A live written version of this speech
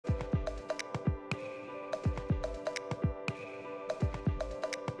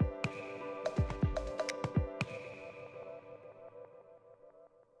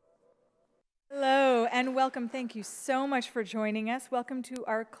and welcome. Thank you so much for joining us. Welcome to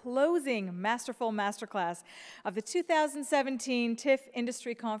our closing Masterful Masterclass of the 2017 TIFF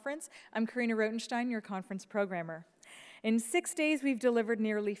Industry Conference. I'm Karina Rotenstein, your conference programmer. In 6 days, we've delivered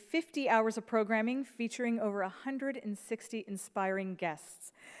nearly 50 hours of programming featuring over 160 inspiring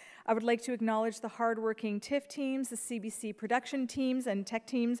guests. I would like to acknowledge the hardworking TIFF teams, the CBC production teams and tech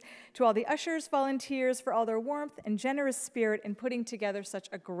teams, to all the ushers, volunteers for all their warmth and generous spirit in putting together such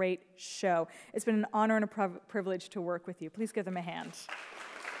a great show. It's been an honor and a privilege to work with you. Please give them a hand.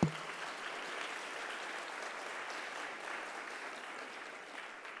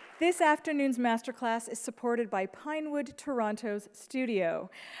 This afternoon's masterclass is supported by Pinewood Toronto's studio,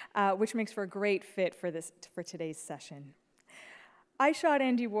 which makes for a great fit for today's session. I Shot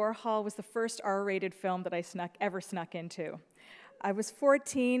Andy Warhol was the first R-rated film that I ever snuck into. I was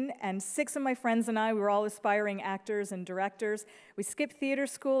 14, and 6 of my friends and I, we were all aspiring actors and directors. We skipped theater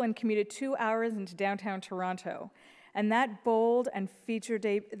school and commuted 2 hours into downtown Toronto. And that bold feature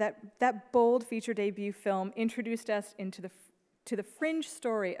debut film introduced us to the fringe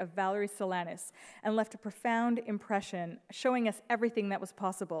story of Valerie Solanis and left a profound impression, showing us everything that was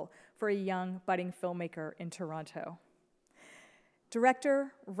possible for a young, budding filmmaker in Toronto.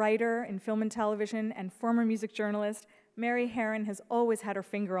 Director, writer in film and television, and former music journalist, Mary Harron has always had her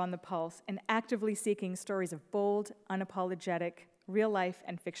finger on the pulse and actively seeking stories of bold, unapologetic, real-life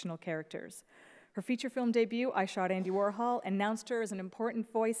and fictional characters. Her feature film debut, I Shot Andy Warhol, announced her as an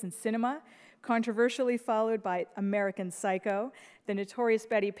important voice in cinema, controversially followed by American Psycho, the Notorious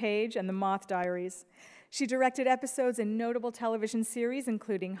Bettie Page, and the Moth Diaries. She directed episodes in notable television series,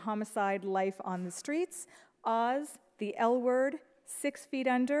 including Homicide: Life on the Streets, Oz, The L Word, 6 Feet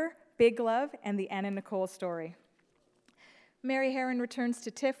Under, Big Love, and The Anna Nicole Story. Mary Harron returns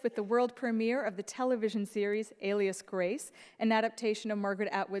to TIFF with the world premiere of the television series Alias Grace, an adaptation of Margaret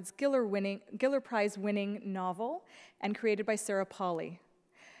Atwood's Giller Prize-winning novel, and created by Sarah Polley.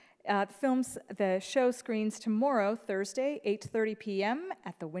 The show screens tomorrow, Thursday, 8:30 p.m.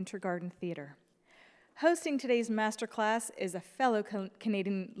 at the Winter Garden Theatre. Hosting today's masterclass is a fellow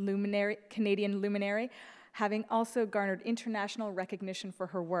Canadian luminary, having also garnered international recognition for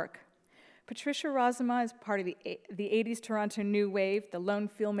her work. Patricia Rozema is part of the 80s Toronto New Wave, the lone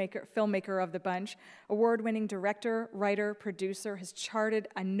filmmaker of the bunch. Award-winning director, writer, producer, has charted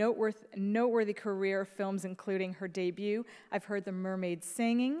a noteworthy career of films, including her debut, I've Heard the Mermaids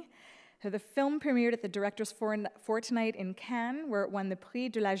Singing. The film premiered at the Directors' Fortnight in Cannes, where it won the Prix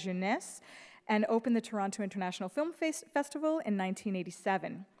de la Jeunesse, and opened the Toronto International Film Festival in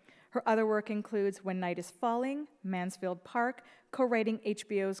 1987. Her other work includes When Night is Falling, Mansfield Park, co-writing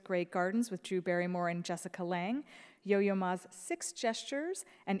HBO's Grey Gardens with Drew Barrymore and Jessica Lange, Yo-Yo Ma's 6 Gestures,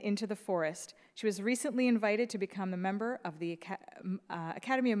 and Into the Forest. She was recently invited to become a member of the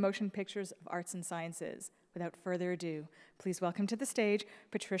Academy of Motion Pictures of Arts and Sciences. Without further ado, please welcome to the stage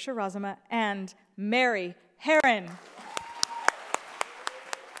Patricia Rozema and Mary Harron.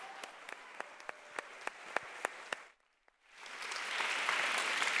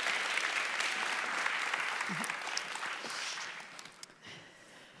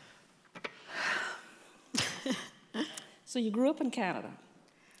 So you grew up in Canada.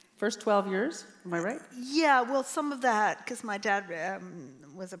 First 12 years, am I right? Yeah, well, some of that, because my dad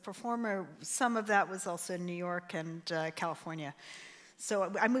was a performer, some of that was also in New York and California. So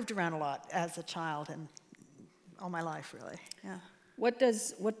I moved around a lot as a child and all my life, really, yeah. What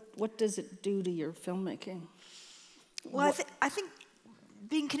does it do to your filmmaking? Well, I think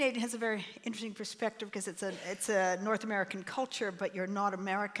being Canadian has a very interesting perspective because it's a North American culture, but you're not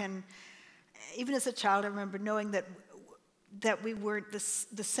American. Even as a child, I remember knowing that we weren't the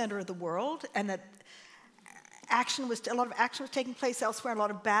center of the world, and that a lot of action was taking place elsewhere, and a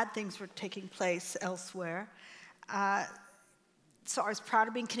lot of bad things were taking place elsewhere. So I was proud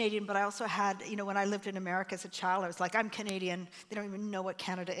of being Canadian, but I also had, when I lived in America as a child, I was like, I'm Canadian. They don't even know what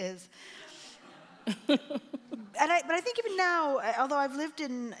Canada is. But I think even now, although I've lived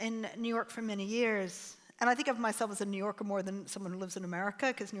in New York for many years, and I think of myself as a New Yorker more than someone who lives in America,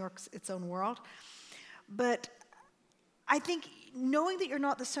 because New York's its own world. But I think knowing that you're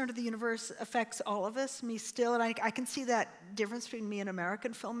not the center of the universe affects all of us, me still, and I can see that difference between me and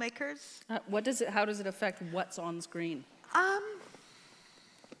American filmmakers. How does it affect what's on screen? I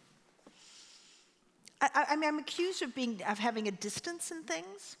mean, I'm accused of having a distance in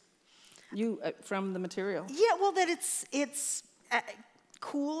things. From the material? Yeah, well, that it's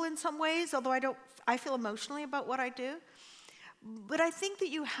cool in some ways, although I feel emotionally about what I do. But I think that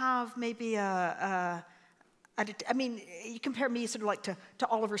you have maybe I mean, you compare me sort of like to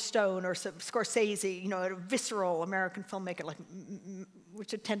Oliver Stone or Scorsese, a visceral American filmmaker like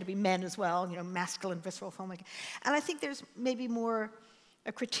which tend to be men as well, you know, masculine, visceral filmmaking. And I think there's maybe more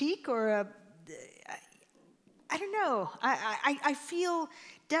a critique or a, I don't know. I feel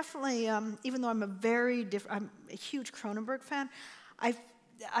definitely, even though I'm I'm a huge Cronenberg fan,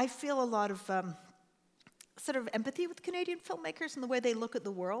 I feel a lot of sort of empathy with Canadian filmmakers and the way they look at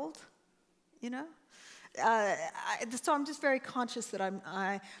the world, you know? So I'm just very conscious that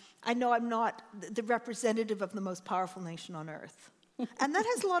I know I'm not the representative of the most powerful nation on earth. And that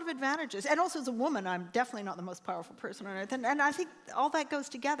has a lot of advantages. And also as a woman, I'm definitely not the most powerful person on earth. And I think all that goes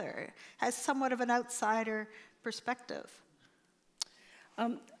together, has somewhat of an outsider perspective.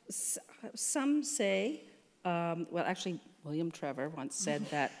 Some say, well, actually, William Trevor once said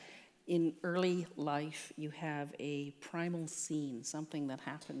that in early life, you have a primal scene, something that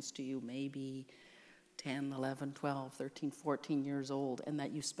happens to you maybe 10, 11, 12, 13, 14 years old, and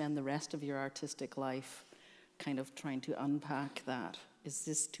that you spend the rest of your artistic life kind of trying to unpack that. Is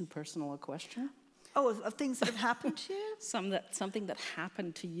this too personal a question? Oh, of things that have happened to you? Something that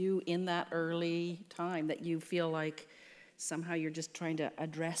happened to you in that early time that you feel like somehow you're just trying to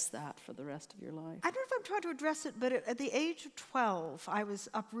address that for the rest of your life. I don't know if I'm trying to address it, but at the age of 12, I was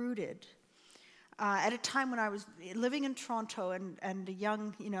uprooted. At a time when I was living in Toronto and a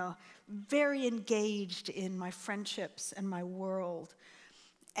young, you know, very engaged in my friendships and my world.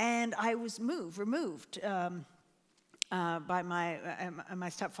 And I was removed by my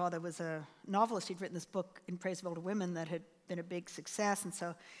stepfather was a novelist. He'd written this book in praise of older women that had been a big success. And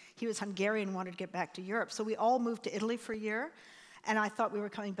so he was Hungarian and wanted to get back to Europe. So we all moved to Italy for a year. And I thought we were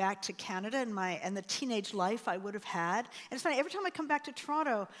coming back to Canada and the teenage life I would have had. And it's funny, every time I come back to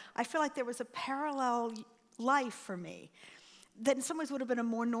Toronto, I feel like there was a parallel life for me that in some ways would have been a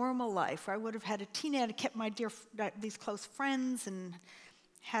more normal life, where I would have had a teenage, kept these close friends and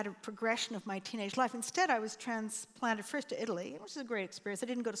had a progression of my teenage life. Instead, I was transplanted first to Italy, which was a great experience. I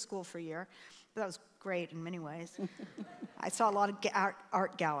didn't go to school for a year, but that was great in many ways. I saw a lot of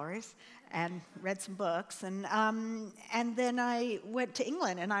art galleries and read some books. And then I went to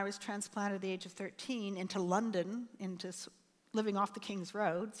England, and I was transplanted at the age of 13 into London, into living off the King's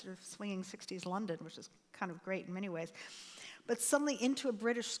Road, sort of swinging 60s London, which is kind of great in many ways. But suddenly into a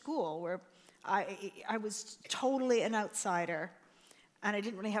British school where I was totally an outsider, and I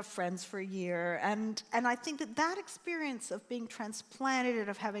didn't really have friends for a year. And I think that experience of being transplanted and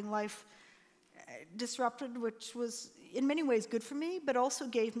of having life disrupted, which was in many ways good for me, but also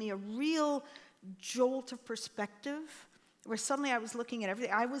gave me a real jolt of perspective, where suddenly I was looking at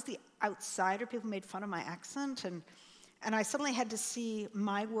everything. I was the outsider. People made fun of my accent, and I suddenly had to see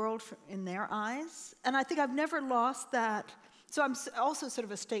my world in their eyes. And I think I've never lost that. So I'm also sort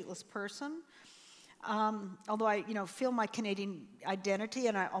of a stateless person. Although I, feel my Canadian identity,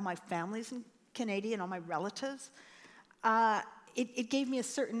 and all my family's Canadian, all my relatives, it gave me a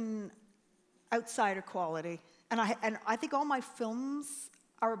certain outsider quality, and I think all my films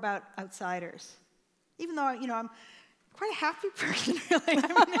are about outsiders, even though I'm quite a happy person, really.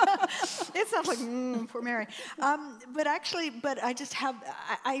 It's not like poor Mary, but I just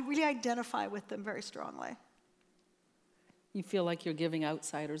I really identify with them very strongly. You feel like you're giving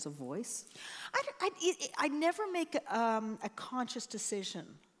outsiders a voice? I never make a conscious decision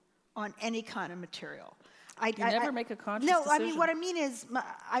on any kind of material. You never make a conscious decision? No, I mean, what I mean is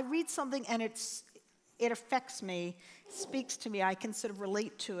I read something and it affects me, speaks to me, I can sort of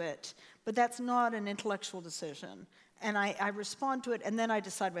relate to it, but that's not an intellectual decision. And I respond to it, and then I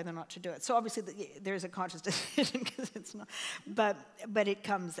decide whether or not to do it. So obviously there's a conscious decision, because it's not, but it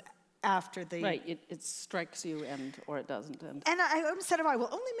comes after the... Right, it strikes you or it doesn't. And I said, I will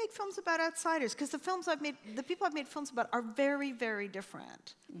only make films about outsiders, because the people I've made films about are very, very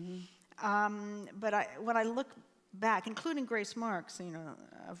different. Mm-hmm. But when I look back, including Grace Marks,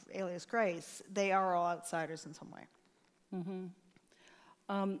 of Alias Grace, they are all outsiders in some way. Mm-hmm.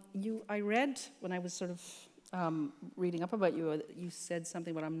 I read, when I was sort of reading up about you, you said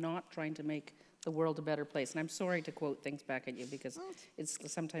something about, I'm not trying to make the world a better place. And I'm sorry to quote things back at you, because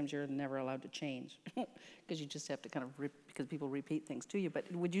sometimes you're never allowed to change, because you just have to kind of, because people repeat things to you.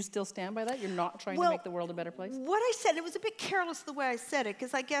 But would you still stand by that? You're not trying to make the world a better place? What I said, it was a bit careless the way I said it,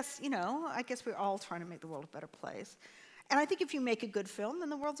 because I guess we're all trying to make the world a better place. And I think if you make a good film, then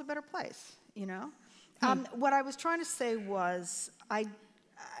the world's a better place, What I was trying to say was, I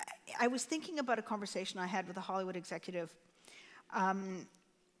was thinking about a conversation I had with a Hollywood executive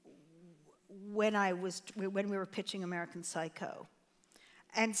when we were pitching American Psycho.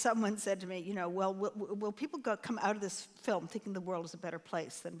 And someone said to me, well, will people come out of this film thinking the world is a better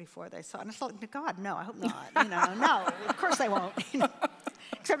place than before they saw it? And I thought, God, no, I hope not. No, of course they won't.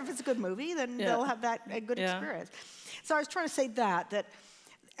 Except if it's a good movie, then they'll have a good experience. So I was trying to say that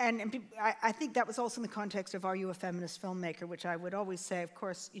and I think that was also in the context of, are you a feminist filmmaker, which I would always say, of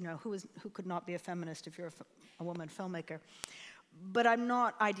course, you know, who could not be a feminist if you're a woman filmmaker? But I'm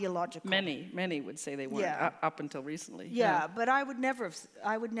not ideological. Many would say they weren't up until recently. Yeah, but I would never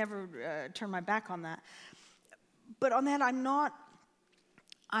turn my back on that. But on that, I'm not.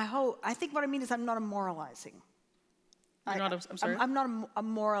 I think what I mean is I'm not a moralizing. You're not I'm sorry. I'm not a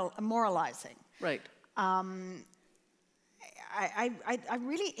moralizing. Right. I'm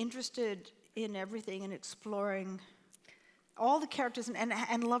really interested in everything and exploring all the characters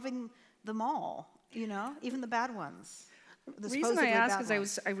and loving them all. You know, even the bad ones. The reason I ask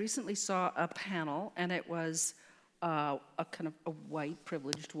is I recently saw a panel, and it was a kind of a white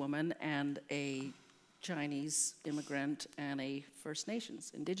privileged woman and a Chinese immigrant and a First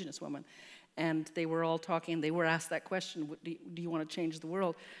Nations Indigenous woman, and they were all talking. They were asked that question: do you want to change the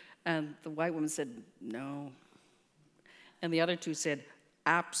world? And the white woman said no, and the other two said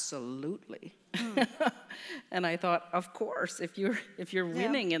absolutely. And I thought, of course, if you're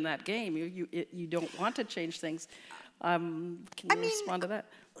winning in that game, you don't want to change things. Can you respond to that?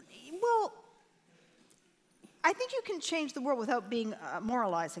 Well, I think you can change the world without being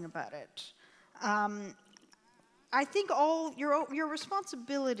moralizing about it. I think all your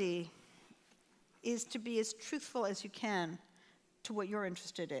responsibility is to be as truthful as you can to what you're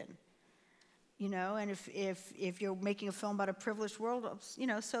interested in. You know, and if you're making a film about a privileged world, you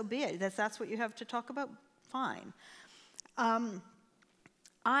know, so be it. That's what you have to talk about. Fine.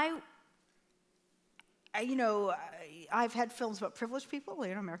 You know, I've had films about privileged people,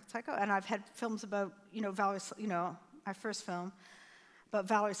 you know, American Psycho, and I've had films about, you know, my first film about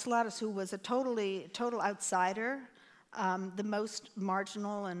Valerie Solanis, who was a total outsider, the most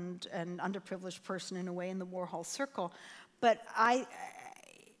marginal and underprivileged person in a way in the Warhol circle. But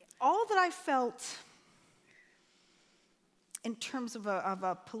all that I felt in terms of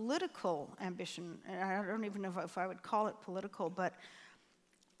a political ambition, and I don't even know if I would call it political, but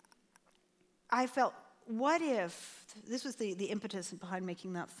I felt, what if, this was the impetus behind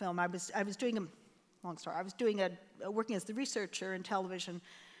making that film. I was doing long story, I was working as the researcher in television,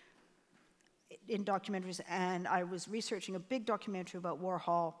 in documentaries, and I was researching a big documentary about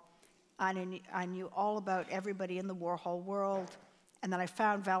Warhol, and I knew all about everybody in the Warhol world, and then I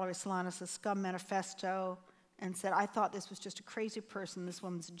found Valerie Solanis' Scum Manifesto, and said, I thought this was just a crazy person, this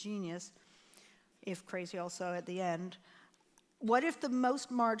woman's a genius, if crazy also at the end. What if the most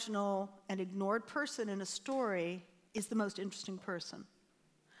marginal and ignored person in a story is the most interesting person?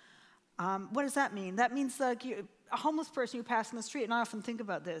 What does that mean? That means like a homeless person you pass in the street, and I often think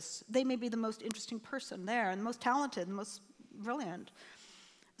about this, they may be the most interesting person there, and the most talented, and the most brilliant.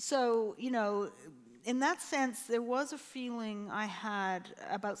 So, you know, in that sense, there was a feeling I had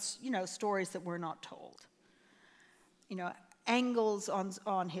about, you know, stories that were not told. You know, angles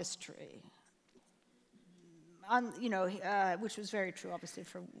on history. You know, which was very true, obviously,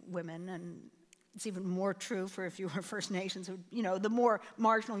 for women, and it's even more true for if you were First Nations. You know, the more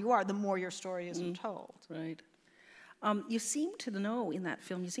marginal you are, the more your story isn't told. Right. You seem to know in that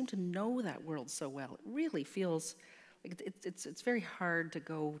film. You seem to know that world so well. It really feels like it's very hard to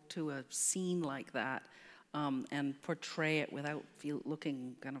go to a scene like that and portray it without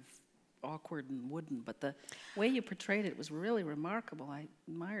looking kind of awkward and wooden, but the way you portrayed it was really remarkable. I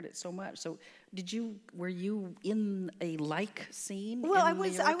admired it so much. So, were you in a like scene? Well, I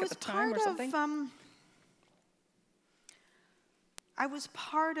was part of. I was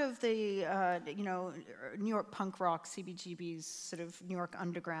part of the you know, New York punk rock, CBGB's sort of New York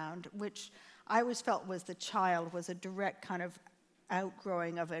underground, which I always felt was a direct kind of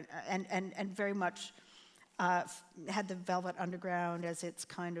outgrowing of it, and very much. Had the Velvet Underground as its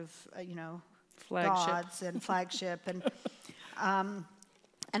kind of, you know, gods and flagship. And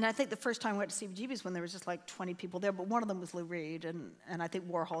I think the first time I went to CBGB's when there was just like 20 people there, but one of them was Lou Reed, and I think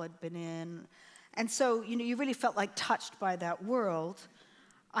Warhol had been in. And so, you know, you really felt like touched by that world.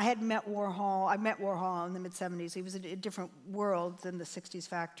 I met Warhol in the mid-'70s. He was in a different world than the 60s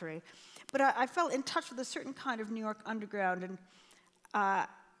factory. But I felt in touch with a certain kind of New York underground,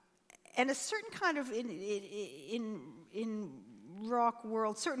 and a certain kind of, in rock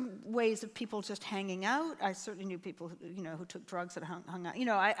world, certain ways of people just hanging out. I certainly knew people, you know, who took drugs and hung out. You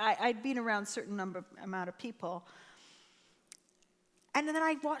know, I'd been around a certain amount of people. And then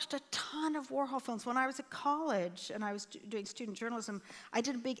I watched a ton of Warhol films. When I was at college and I was doing student journalism, I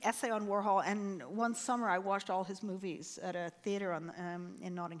did a big essay on Warhol, and one summer I watched all his movies at a theater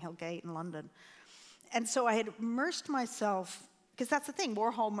in Notting Hill Gate in London. And so I had immersed myself because that's the thing,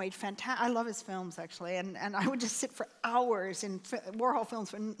 Warhol made fantastic, I love his films actually, and I would just sit for hours in Warhol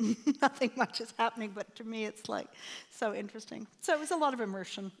films when nothing much is happening, but to me it's like so interesting. So it was a lot of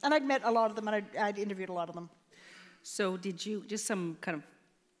immersion, and I'd met a lot of them, and I'd interviewed a lot of them. So did you, just some kind of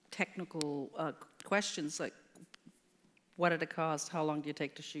technical questions, like what did it cost, how long did it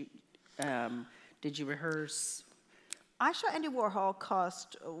take to shoot, did you rehearse? I Shot Andy Warhol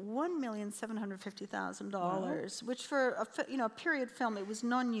cost $1,750,000, wow. Which for a period film, it was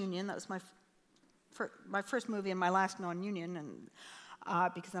non-union. That was my first movie and my last non-union, and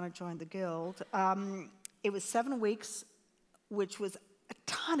because then I joined the Guild. It was 7 weeks, which was a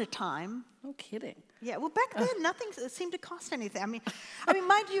ton of time. No kidding. Yeah, well, back then nothing seemed to cost anything. I mean,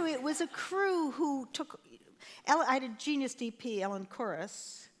 mind you, it was a crew who took. I had a genius DP, Ellen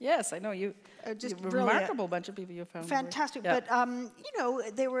Corus. Yes, I know you. Just a remarkable bunch of people you found. Fantastic, yeah. But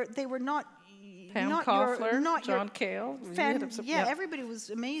they were not. Pam not Koffler, not John Cale. Everybody was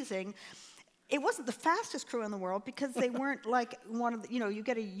amazing. It wasn't the fastest crew in the world because they weren't like one of the, you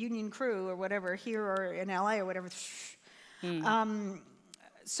get a union crew or whatever here or in LA or whatever.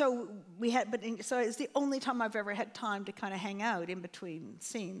 So we had, so it's the only time I've ever had time to kind of hang out in between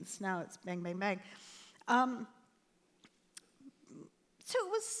scenes. Now it's bang, bang, bang. So it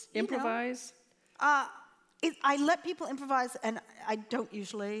was improvise. I let people improvise, and I don't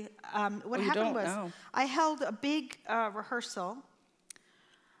usually. What happened was I held a big rehearsal,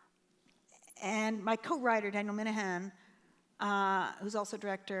 and my co-writer Daniel Minahan, who's also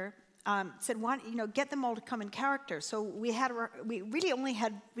director, said, "Why get them all to come in character?" So we had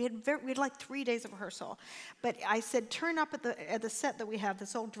like 3 days of rehearsal, but I said, "Turn up at the set that we have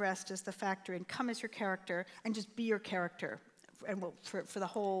that's all dressed as the factory, and come as your character, and just be your character." And for the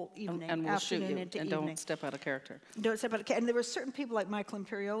whole evening, and we'll shoot you, into and evening. don't step out of character. Don't step out of character. And there were certain people like Michael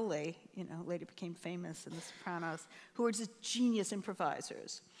Imperioli, later became famous in The Sopranos, who were just genius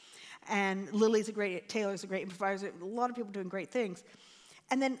improvisers. And Taylor's a great improviser. A lot of people doing great things.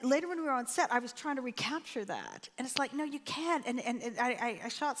 And then later when we were on set, I was trying to recapture that. And it's like, no, you can't. And I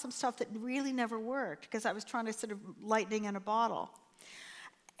shot some stuff that really never worked because I was trying to sort of lightning in a bottle.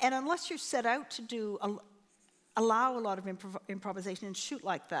 And unless you're set out to do allow a lot of improvisation and shoot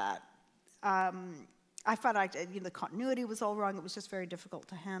like that, I found the continuity was all wrong. It was just very difficult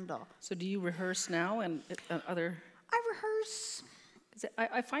to handle. So do you rehearse now and other? I rehearse.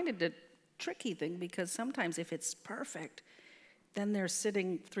 I find it a tricky thing because sometimes if it's perfect, then they're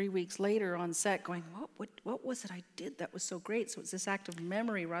sitting 3 weeks later on set going, what was it I did that was so great? So it's this act of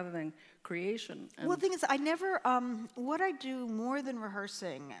memory rather than creation. And well, the thing is, I never, what I do more than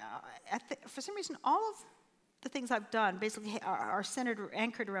rehearsing, for some reason, all of the things I've done basically are centered or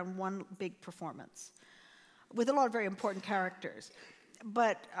anchored around one big performance with a lot of very important characters.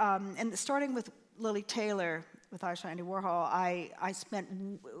 But, and starting with Lily Taylor, with I Shot Andy Warhol, I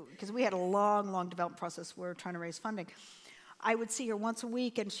spent, because we had a long, long development process, we were trying to raise funding. I would see her once a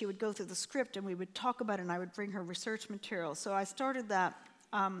week, and she would go through the script, and we would talk about it, and I would bring her research material. So I started that,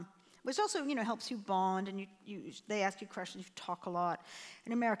 which also, helps you bond, and they ask you questions, you talk a lot.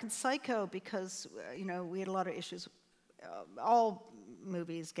 In American Psycho, because, we had a lot of issues, all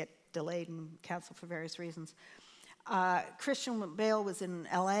movies get delayed and canceled for various reasons. Christian Bale was in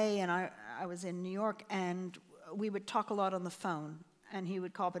LA, and I was in New York, and we would talk a lot on the phone. And he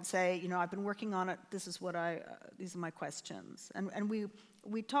would call up and say, I've been working on it. This is what these are my questions. And we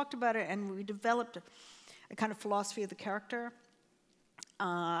talked about it, and we developed a kind of philosophy of the character.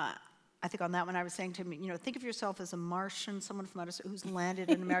 I think on that one, I was saying to him, think of yourself as a Martian, someone from outer space who's landed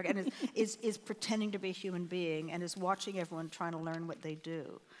in America and is pretending to be a human being and is watching everyone trying to learn what they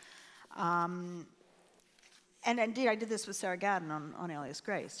do. And indeed, I did this with Sarah Gadon on Alias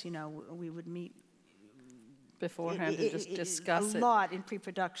Grace. We would meet beforehand and just discuss it. A lot in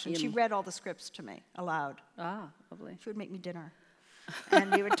pre-production. She read all the scripts to me aloud. Ah, lovely. She would make me dinner.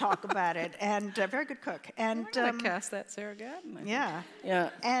 And we would talk about it. And very good cook. And I'm going to cast that Sarah Gadon. Yeah.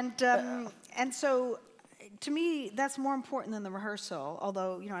 Yeah. And so, to me, that's more important than the rehearsal.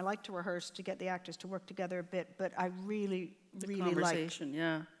 Although, I like to rehearse to get the actors to work together a bit. But I really like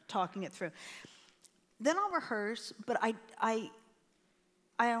talking it through. Then I'll rehearse, but I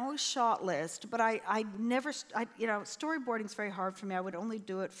always shot list, but I never, storyboarding's very hard for me. I would only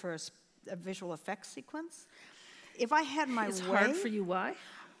do it for a visual effects sequence. If I had my way... It's hard for you, why?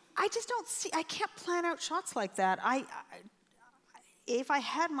 I just don't see, I can't plan out shots like that. If I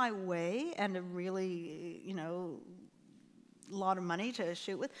had my way and a really, lot of money to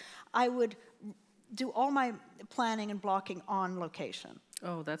shoot with, I would do all my planning and blocking on location.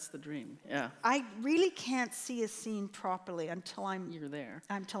 Oh, that's the dream, yeah. I really can't see a scene properly until You're there.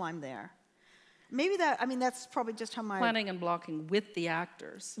 Until I'm there. maybe that, I mean, that's probably just how my... Planning and blocking with the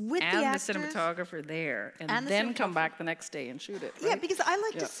actors. With and the actors. The cinematographer there. And And the then come cinematographer. back the next day and shoot it, right? Yeah, because I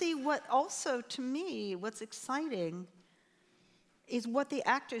like to see what also, to me, what's exciting is what the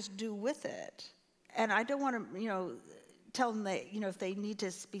actors do with it. And I don't want to, you know, tell them that, you know, if they need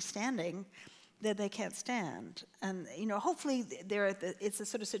to be standing, that they can't stand. And, you know, hopefully it's a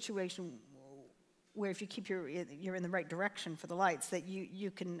sort of situation where if you keep you're in the right direction for the lights, that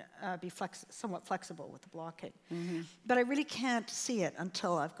you can be somewhat flexible with the blocking. But I really can't see it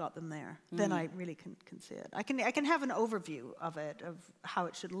until I've got them there. Then I really can see it. I can have an overview of it, of how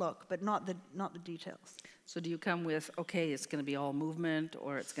it should look, but not the details. So do you come with, okay, it's going to be all movement,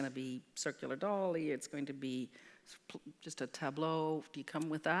 or it's going to be circular dolly, it's going to be just a tableau? Do you come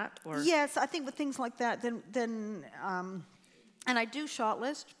with that? Or? Yes, I think with things like that, then and I do shot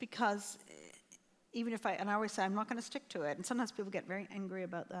list, because even if and I always say I'm not going to stick to it, and sometimes people get very angry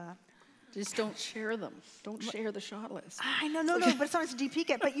about that. Just don't share them. Don't share the shot list. I know, no, but sometimes the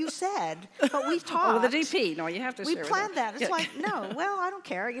DP but you said, but we talked. Oh, the DP, no, you have to share We planned that. It's like, no, well, I don't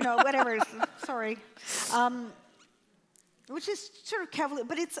care, you know, whatever, sorry. Which is sort of cavalier,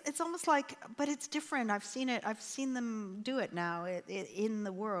 but it's almost like, but it's different. I've seen them do it now in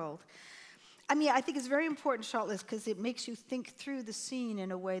the world. I mean, I think it's very important, shot list, because it makes you think through the scene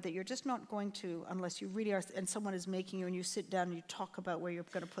in a way that you're just not going to, unless you really are, and someone is making you, and you sit down and you talk about where you're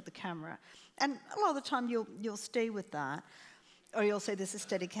going to put the camera. And a lot of the time you'll stay with that, or you'll say this is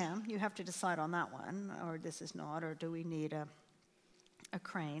Steadicam. You have to decide on that one, or this is not, or do we need a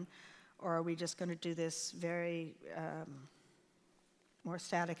crane, or are we just going to do this very more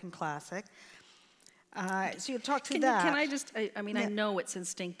static and classic? So you talk through that. Can I just, I mean, yeah. I know it's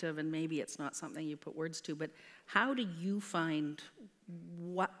instinctive and maybe it's not something you put words to, but how do you find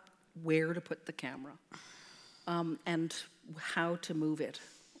where to put the camera and how to move it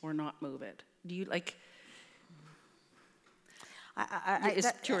or not move it? Do you like,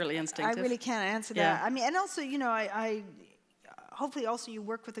 it's purely instinctive? I really can't answer that. I mean, and also, you know, hopefully also you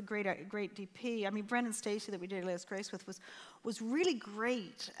work with a great DP. I mean, Brendan Stacey that we did Alias Grace with was really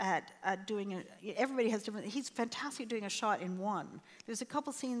great at doing everybody has different, he's fantastic at doing a shot in one. There's a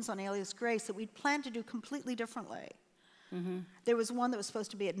couple scenes on Alias Grace that we'd planned to do completely differently. There was one that was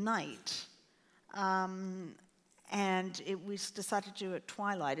supposed to be at night, and we decided to do it at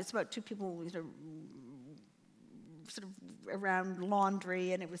twilight. It's about two people sort of around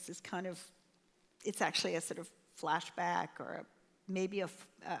laundry, and it was this kind of, it's actually a sort of flashback or maybe a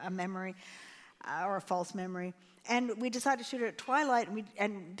memory or a false memory. And we decided to shoot it at twilight,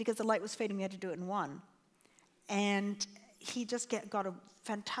 and because the light was fading, we had to do it in one. And he just got a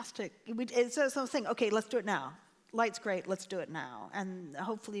fantastic, so I was saying, okay, let's do it now. Light's great, let's do it now. And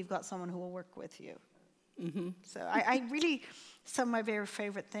hopefully you've got someone who will work with you. So I really, some of my very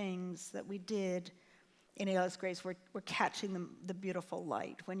favorite things that we did in Alias Grace were catching the beautiful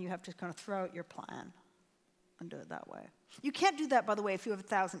light, when you have to kind of throw out your plan and do it that way. You can't do that, by the way, if you have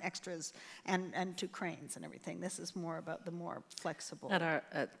 1,000 extras and 2 cranes and everything. This is more about the more flexible.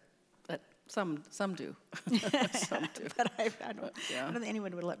 Some do. Some do. But I don't think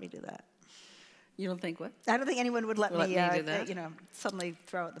anyone would let me do that. You don't think what? I don't think anyone would let me do that? You know, suddenly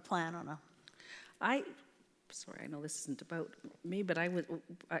throw out the plan on a... Sorry, I know this isn't about me, but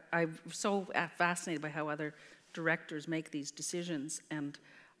I'm so fascinated by how other directors make these decisions, and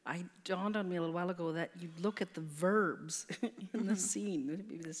it dawned on me a little while ago that you look at the verbs in the scene.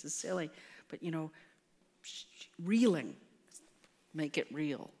 Maybe this is silly, but you know, reeling, make it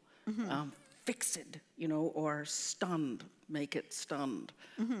real. Fixed, you know, or stunned, make it stunned.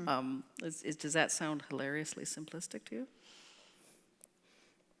 Does that sound hilariously simplistic to you?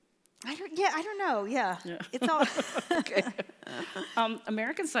 I don't know. Yeah. It's all okay.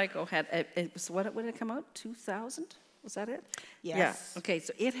 American Psycho had what did it come out? 2000? Was that it? Yes. Yeah. Okay.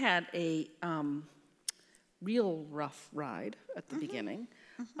 So it had a real rough ride at the beginning,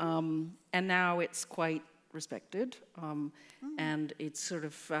 and now it's quite respected, and it sort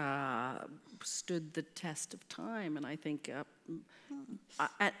of stood the test of time. And I think,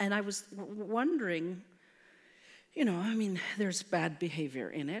 and I was wondering. You know, I mean, there's bad behavior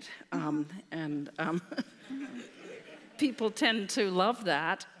in it, and people tend to love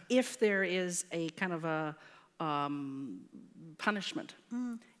that if there is a kind of a punishment,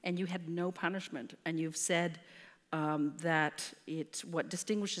 and you had no punishment, and you've said that what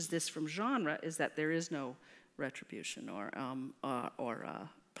distinguishes this from genre is that there is no retribution or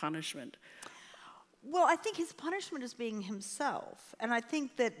punishment. Well, I think his punishment is being himself, and I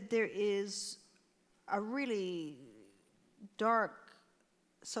think that there is a really dark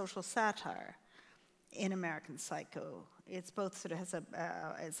social satire in American Psycho It's both sort of has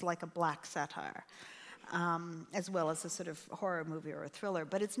it's like a black satire, as well as a sort of horror movie or a thriller.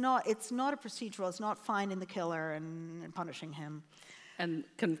 But it's not a procedural. It's not finding the killer and punishing him. And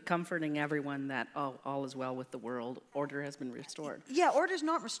comforting everyone that all is well with the world. Order has been restored. Yeah, order's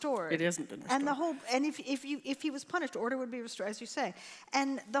not restored. It hasn't been restored. And if he was punished, order would be restored, as you say.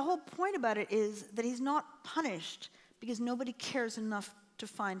 And the whole point about it is that he's not punished because nobody cares enough to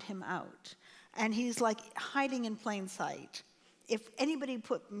find him out. And he's like hiding in plain sight. If anybody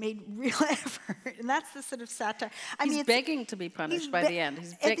made real effort, and that's the sort of satire. He's begging to be punished by the end.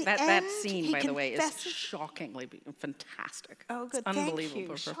 That scene, by the way, is shockingly fantastic. Oh, good, it's unbelievable thank you.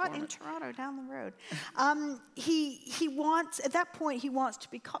 Performance. Shot in Toronto, down the road. He wants, at that point, he wants to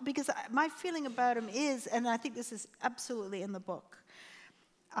be caught, because my feeling about him is, and I think this is absolutely in the book.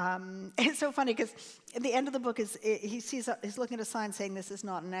 It's so funny because at the end of the book he's looking at a sign saying this is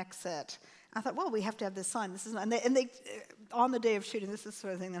not an exit. I thought, well, we have to have this sign. This is not, and they on the day of shooting, this is the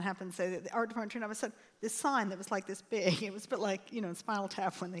sort of thing that happens. So the art department turned up and said, this sign that was like this big. It was a bit like, in Spinal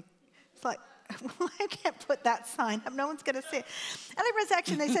Tap when it's like, well, I can't put that sign up. No one's going to see it. And there was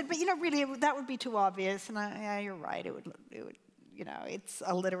actually, they said, but really, that would be too obvious. And yeah, you're right. It would, it's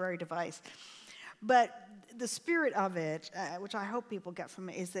a literary device. But the spirit of it, which I hope people get from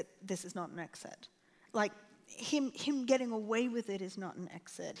it, is that this is not an exit. Like, him getting away with it is not an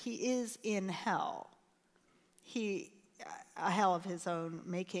exit. He is in hell. A hell of his own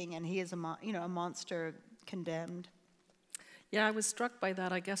making, and he is a monster condemned. Yeah, I was struck by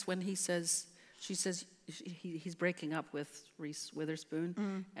that, I guess, when she says he's breaking up with Reese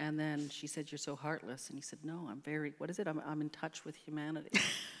Witherspoon, and then she said, "You're so heartless," and he said, "No, I'm in touch with humanity."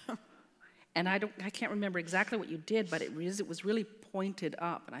 And I can't remember exactly what you did, but it was really pointed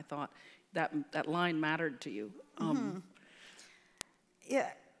up, and I thought that line mattered to you. Yeah,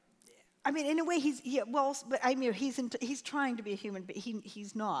 I mean, in a way, he's trying to be a human, but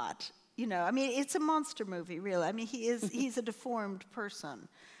he's not. I mean, it's a monster movie, really. I mean, he's a deformed person,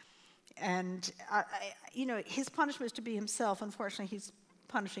 and his punishment is to be himself. Unfortunately, he's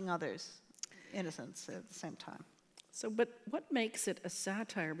punishing others, innocents at the same time. So, but what makes it a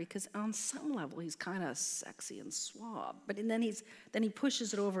satire? Because on some level, he's kind of sexy and suave, but then he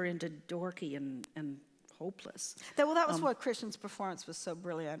pushes it over into dorky and hopeless. That was why Christian's performance was so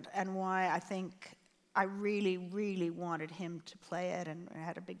brilliant, and why I think I really, really wanted him to play it, and I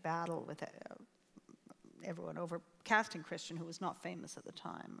had a big battle with everyone over casting Christian, who was not famous at the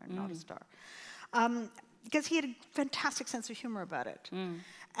time, or not a star. Because he had a fantastic sense of humor about it.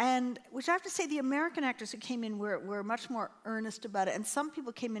 And which I have to say, the American actors who came in were much more earnest about it. And some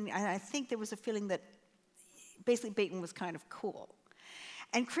people came in, and I think there was a feeling that basically Bateman was kind of cool.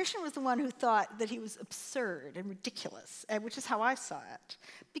 And Christian was the one who thought that he was absurd and ridiculous, which is how I saw it.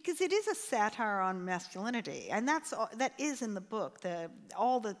 Because it is a satire on masculinity. And that is in the book.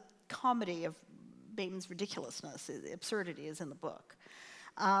 All the comedy of Bateman's ridiculousness, absurdity, is in the book.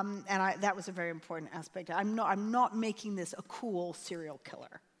 And that was a very important aspect. I'm not making this a cool serial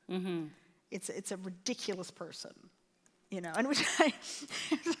killer. It's a ridiculous person, and which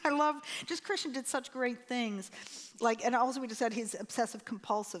I love. Just Christian did such great things, and also we just said he's obsessive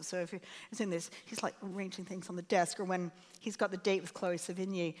compulsive. So if you're seeing this, he's like arranging things on the desk, or when he's got the date with Chloe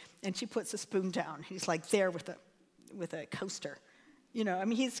Sevigny and she puts a spoon down, he's like there with a coaster. I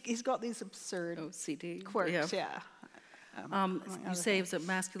mean, he's got these absurd OCD quirks. Yeah. You say it's a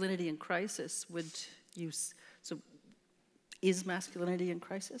masculinity in crisis. Is masculinity in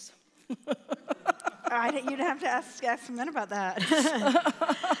crisis? You'd have to ask some men about that.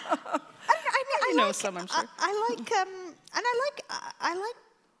 I know some, I'm sure. I like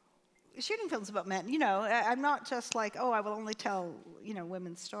shooting films about men. I'm not just like, oh, I will only tell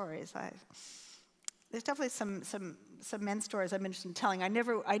women's stories. There's definitely some men's stories I'm interested in telling. I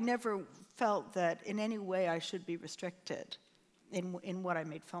never felt that in any way I should be restricted in what I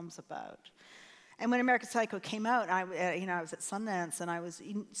made films about. And when American Psycho came out, I was at Sundance, and I was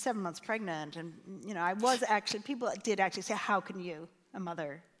 7 months pregnant, and I was actually, people did actually say, how can you, a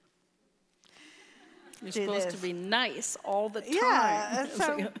mother, You're supposed to be nice all the time. Yeah,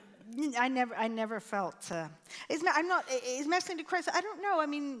 so I never felt, is masculinity crisis? I don't know. I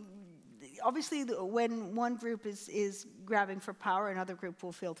mean, obviously, when one group is grabbing for power, another group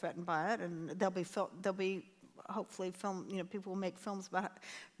will feel threatened by it, and there'll be hopefully people will make films about,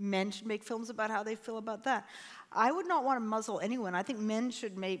 men should make films about how they feel about that. I would not want to muzzle anyone. I think men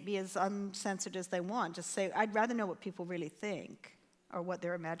should be as uncensored as they want. Just say, I'd rather know what people really think, or what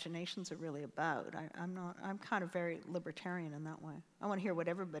their imaginations are really about. I'm kind of very libertarian in that way. I want to hear what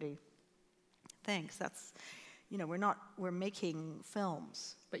everybody thinks. That's, You know, we're making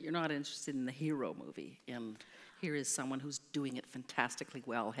films. But you're not interested in the hero movie, and here is someone who's doing it fantastically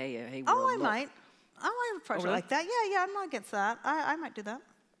well. Hey, world, Oh, I look. might. Oh, I have a project really? like that. Yeah, I'm not against that. I might do that.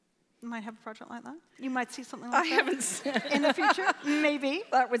 You might have a project like that. You might see something like that. I haven't seen in the future. Maybe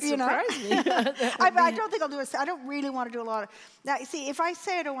that would surprise me. I don't think I'll do it. I don't really want to do a lot of. Now, you see, if I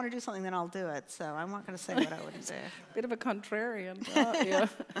say I don't want to do something, then I'll do it. So I'm not going to say what I wouldn't do. Bit of a contrarian.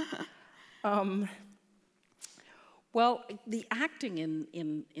 Yeah. Well, the acting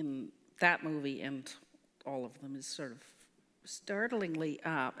in that movie and all of them is sort of startlingly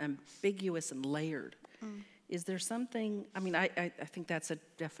ambiguous and layered. Is there something, I mean, I think that's a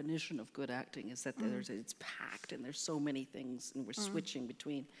definition of good acting, is that it's packed and there's so many things and we're switching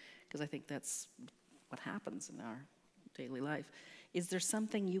between, because I think that's what happens in our daily life. Is there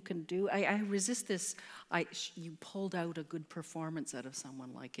something you can do? I resist this, you pulled out a good performance out of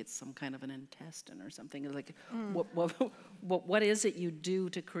someone like it's some kind of an intestine or something. Like, what is it you do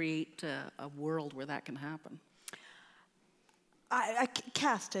to create a world where that can happen?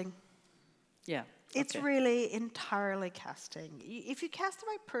 Casting. Yeah. It's really entirely casting. If you cast the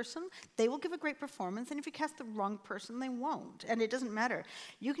right person, they will give a great performance, and if you cast the wrong person, they won't. And it doesn't matter.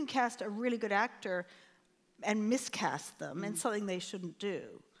 You can cast a really good actor and miscast them in something they shouldn't do.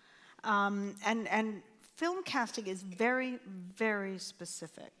 And film casting is very, very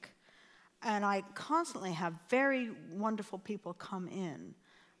specific. And I constantly have very wonderful people come in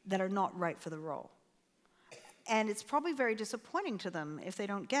that are not right for the role. And it's probably very disappointing to them if they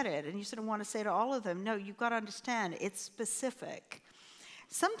don't get it. And you sort of want to say to all of them, no, you've got to understand, it's specific.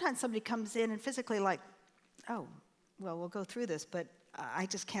 Sometimes somebody comes in and physically like, oh, well, we'll go through this, but I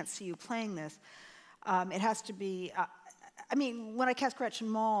just can't see you playing this. It has to be, I mean, when I cast Gretchen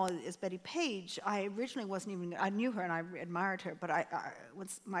Mol as Bettie Page, I originally wasn't even, I knew her and I admired her, but when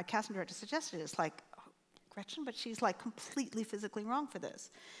my casting director suggested it, it's like, Gretchen, but she's like completely physically wrong for this,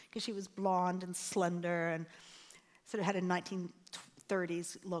 because she was blonde and slender and sort of had a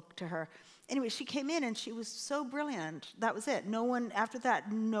 1930s look to her. Anyway, she came in and she was so brilliant. That was it. No one after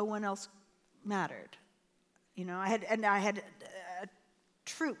that. No one else mattered. You know, I had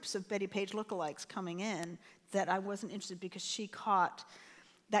troops of Bettie Page lookalikes coming in that I wasn't interested because she caught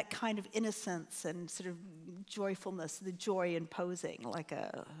that kind of innocence and sort of joyfulness, the joy in posing, like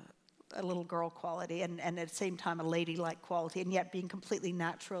a little girl quality, and at the same time a ladylike quality, and yet being completely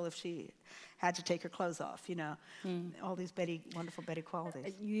natural if she had to take her clothes off, you know. All these wonderful Bettie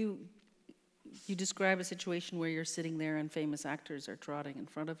qualities. You describe a situation where you're sitting there and famous actors are trotting in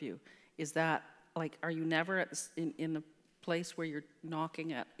front of you. Is that, like, are you never in a place where you're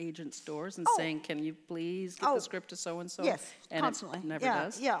knocking at agents' doors and saying, can you please get the script to so-and-so? Yes, and constantly. It never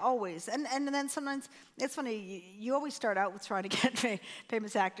does? Yeah, always. And then sometimes, it's funny, you always start out with trying to get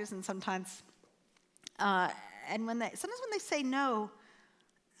famous actors, and sometimes, sometimes when they say no,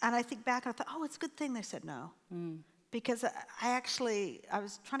 and I think back, I thought, oh, it's a good thing they said no. Because I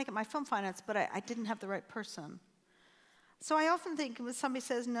was trying to get my film finance, but I didn't have the right person. So I often think when somebody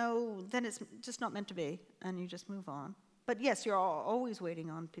says no, then it's just not meant to be, and you just move on. But yes, you're always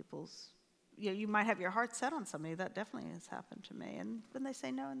waiting on people's, you might have your heart set on somebody. That definitely has happened to me. And when they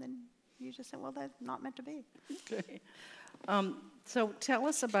say no, and then you just say, well, that's not meant to be. Okay. So tell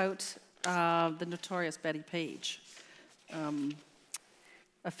us about the notorious Bettie Page,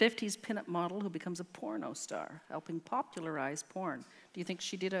 a 50s pinup model who becomes a porno star, helping popularize porn. Do you think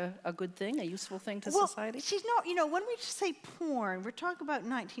she did a good thing, a useful thing to society? Well, she's not, you know, when we say porn, we're talking about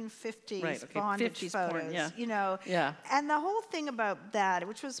 1950s bondage 50s photos, porn, you know. Yeah. And the whole thing about that,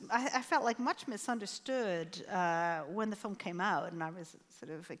 which was, I felt like much misunderstood when the film came out, and I was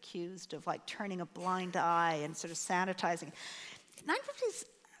sort of accused of like turning a blind eye and sort of sanitizing. 1950s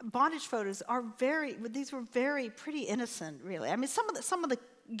bondage photos are these were pretty innocent, really. I mean, some of the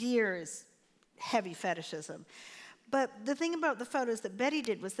gear is heavy fetishism. But the thing about the photos that Bettie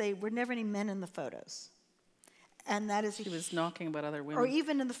did was there were never any men in the photos. And that is... She was knocking about other women. Or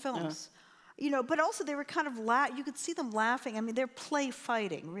even in the films. You know, but also they were kind of, you could see them laughing. I mean, they're play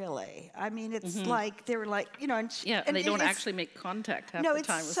fighting, really. I mean, it's like, they were like, you know... And they don't actually make contact half the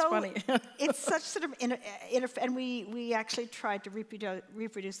time. It's funny. It's such sort of... and we actually tried to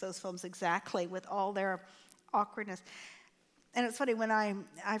reproduce those films exactly with all their awkwardness. And it's funny, when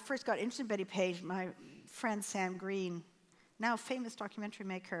I first got interested in Bettie Page, my friend Sam Green, now famous documentary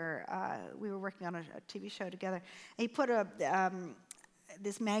maker, we were working on a TV show together, and he put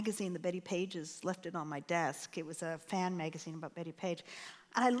this magazine, the Bettie Pages, left it on my desk. It was a fan magazine about Bettie Page.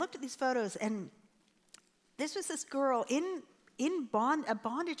 And I looked at these photos, and this was this girl in a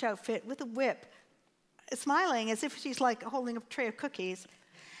bondage outfit with a whip, smiling as if she's like holding a tray of cookies.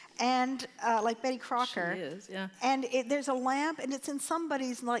 and like Betty Crocker. She is, yeah. And there's a lamp, and it's in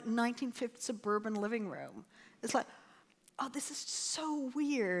somebody's like 1950s suburban living room. It's like, oh, this is so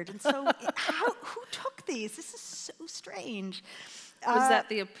weird, and so who took these? This is so strange. Was that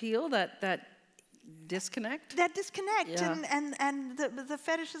the appeal, that disconnect? That disconnect, Yeah. and the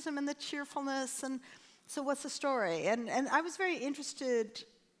fetishism and the cheerfulness, and so what's the story? And I was very interested.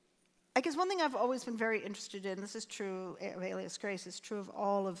 I guess one thing I've always been very interested in, this is true of Alias Grace, it's true of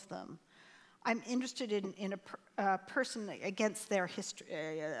all of them. I'm interested in a person against their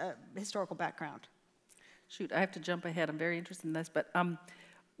historical background. Shoot, I have to jump ahead. I'm very interested in this, but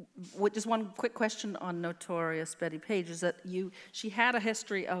just one quick question on Notorious Bettie Page is that she had a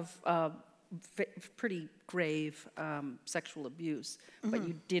history of pretty grave sexual abuse, but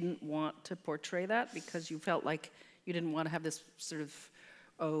you didn't want to portray that because you felt like you didn't want to have this sort of,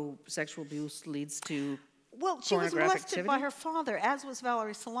 sexual abuse leads to Well, she was pornographic molested activity? by her father, as was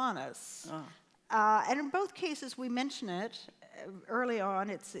Valerie Solanis. And in both cases, we mention it early on.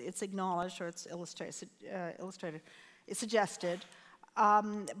 It's acknowledged or it's illustrated. It's suggested,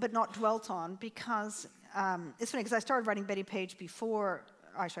 but not dwelt on because it's funny because I started writing Bettie Page before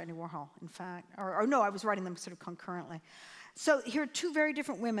I Shot Andy Warhol, in fact, or no, I was writing them sort of concurrently. So here are two very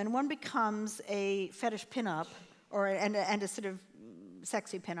different women. One becomes a fetish pinup, and a sort of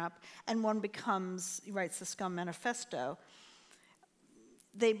sexy pinup, and one writes the Scum Manifesto.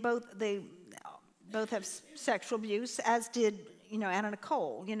 They both have sexual abuse, as did Anna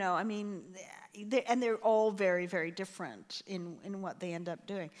Nicole. I mean, they're all very, very different in what they end up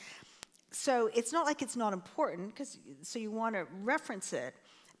doing. So it's not like it's not important, so you want to reference it,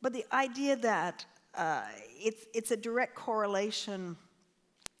 but the idea that it's a direct correlation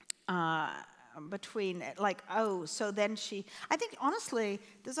between, like, so then I think, honestly,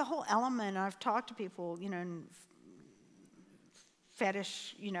 there's a whole element, I've talked to people, in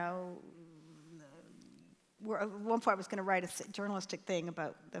fetish, at one point I was going to write a journalistic thing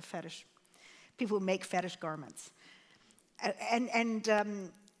about the fetish, people who make fetish garments.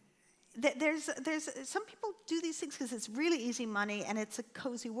 There's some people do these things because it's really easy money and it's a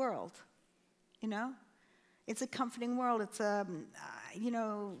cozy world, It's a comforting world. It's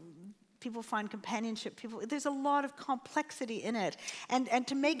people find companionship. There's a lot of complexity in it, and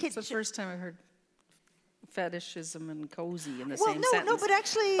to make It's it. the first time I've heard fetishism and cozy in the same sentence. No,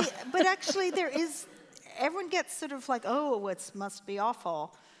 but actually, there is. Everyone gets sort of like, it must be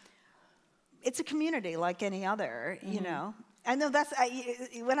awful. It's a community like any other, I know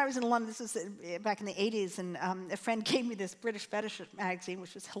when I was in London, this was back in the 80s, and a friend gave me this British fetish magazine,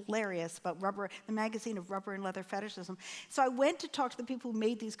 which was hilarious, about rubber, the magazine of rubber and leather fetishism. So I went to talk to the people who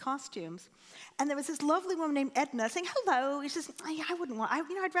made these costumes, and there was this lovely woman named Edna saying, hello. She says, I wouldn't want,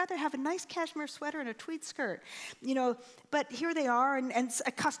 I'd rather have a nice cashmere sweater and a tweed skirt, but here they are, and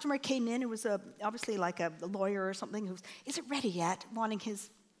a customer came in who was obviously like a lawyer or something, who's, is it ready yet, wanting his,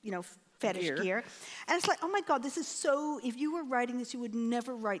 fetish gear. And it's like, oh my God, this is so, if you were writing this, you would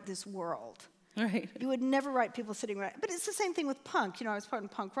never write this world. Right. You would never write people sitting around. But it's the same thing with punk. I was part of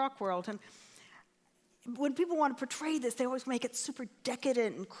the punk rock world, and when people want to portray this, they always make it super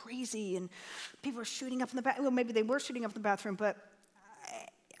decadent and crazy, and people are shooting up in the bathroom. Well, maybe they were shooting up in the bathroom, but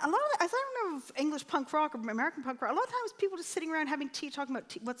a lot of, as I don't know if English punk rock or American punk rock, a lot of times people just sitting around having tea, talking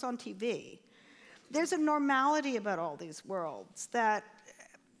about what's on TV. There's a normality about all these worlds that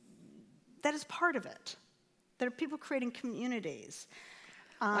is part of it. There are people creating communities.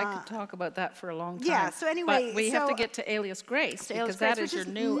 I could talk about that for a long time. Yeah, so anyway... But we have to get to Alias Grace, because that is your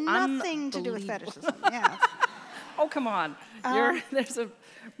new nothing to do with fetishism, yeah. Oh, come on. There's a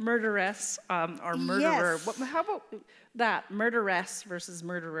murderess or murderer. Yes. How about that? Murderess versus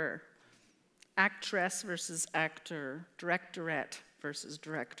murderer. Actress versus actor. Directorette versus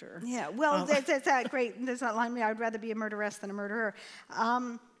director. Yeah, well, there's that great... There's that line, I'd rather be a murderess than a murderer.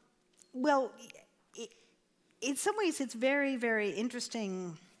 Well, in some ways, it's very, very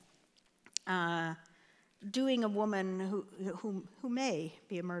interesting doing a woman who may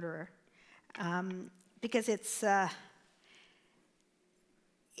be a murderer, because it's a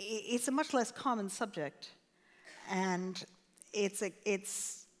much less common subject, and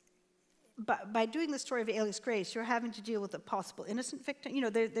by doing the story of Alias Grace, you're having to deal with a possible innocent victim.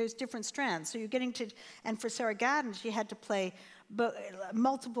 There's different strands, so you're getting to, and for Sarah Gadon, she had to play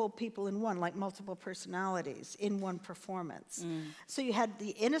multiple people in one, like multiple personalities in one performance. So you had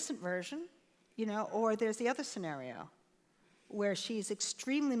the innocent version, or there's the other scenario where she's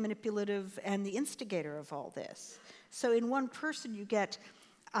extremely manipulative and the instigator of all this. So in one person you get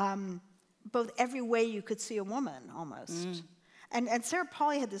both every way you could see a woman, almost. And Sarah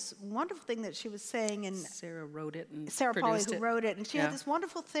Polley had this wonderful thing that she was saying, and Sarah wrote it and Sarah Polley produced who it. wrote it, and she had this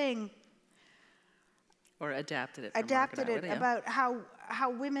wonderful thing. Or adapted it. From Adapted Margaret it Atwood, about how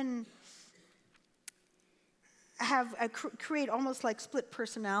women have create almost like split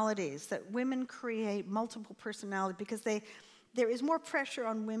personalities. That women create multiple personalities because there is more pressure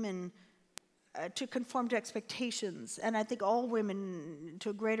on women to conform to expectations, and I think all women, to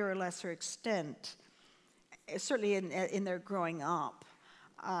a greater or lesser extent, certainly in their growing up,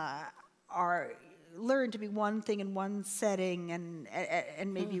 are learn to be one thing in one setting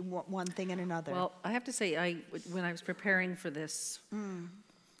and maybe one thing in another. Well, I have to say, when I was preparing for this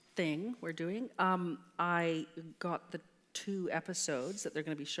thing we're doing, I got the 2 episodes that they're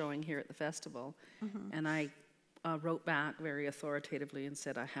going to be showing here at the festival, and I wrote back very authoritatively and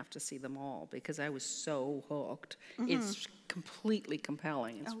said I have to see them all because I was so hooked. It's completely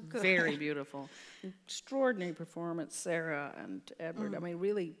compelling. It's very beautiful. Extraordinary performance, Sarah and Edward. I mean,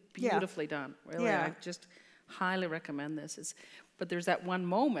 really beautifully done. Really, I just highly recommend this. But there's that one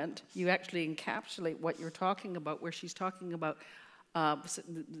moment you actually encapsulate what you're talking about, where she's talking about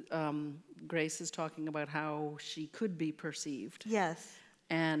Grace is talking about how she could be perceived. Yes.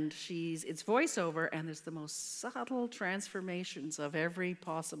 And it's voiceover, and there's the most subtle transformations of every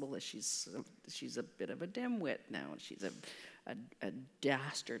possible. She's a bit of a dimwit now. She's a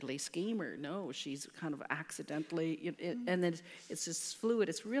dastardly schemer. No, she's kind of accidentally, and then it's just fluid.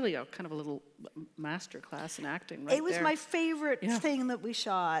 It's really a kind of a little master class in acting. Right, it was there. my favorite thing that we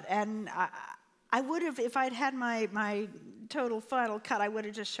shot, and I would have, if I'd had my total final cut, I would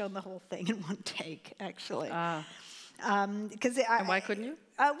have just shown the whole thing in one take, actually. And why couldn't you?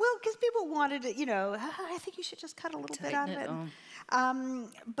 Well, because people wanted it, I think you should just cut a little bit out of it.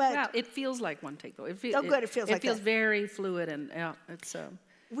 But well, it feels like one take, though. It feels like feels that. Very fluid, and it's.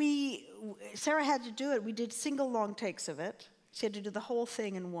 Sarah had to do it. We did single long takes of it. She had to do the whole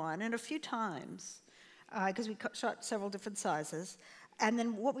thing in one, and a few times, because we shot several different sizes. And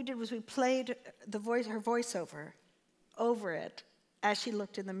then what we did was we played her voiceover over it as she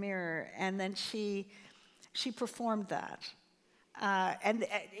looked in the mirror, and then she performed that. And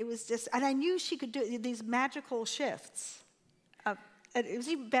it was just, and I knew she could do these magical shifts. It was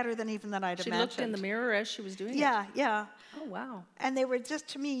even better than I'd imagined. She looked in the mirror as she was doing it? Yeah. Oh, wow. And they were just,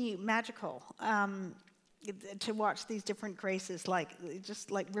 to me, magical. To watch these different graces,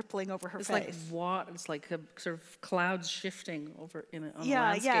 just rippling over her face. It's like a sort of clouds shifting over on the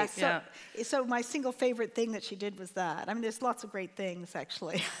landscape. So my single favorite thing that she did was that. I mean, there's lots of great things,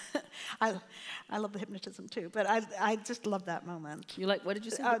 actually. I love the hypnotism too, but I just love that moment. You like, what did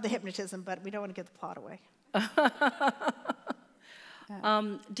you say? The hypnotism, but we don't want to get the plot away.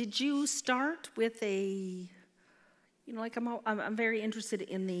 Did you start with I'm very interested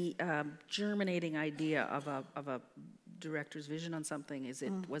in the germinating idea of a director's vision on something.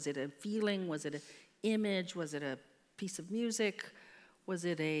 Was it a feeling? Was it an image? Was it a piece of music? Was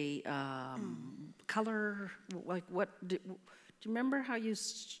it a color? Like what? Do you remember how you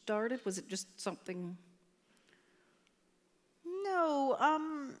started? Was it just something? No.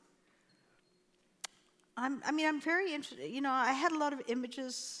 I'm very interested. I had a lot of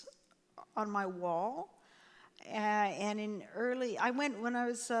images on my wall. And when I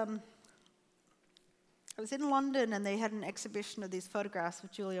was in London, and they had an exhibition of these photographs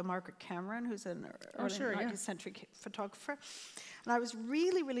with Julia Margaret Cameron, who's an early 19th century photographer. And I was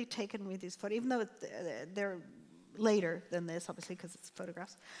really, really taken with these photos, even though they're later than this, obviously, because it's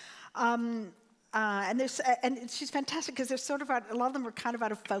photographs. And she's fantastic because they're sort of a lot of them were kind of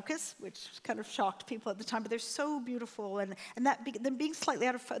out of focus, which kind of shocked people at the time. But they're so beautiful, and them being slightly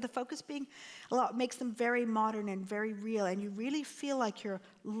out of the focus being a lot makes them very modern and very real, and you really feel like you're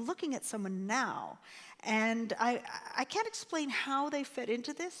looking at someone now. And I can't explain how they fit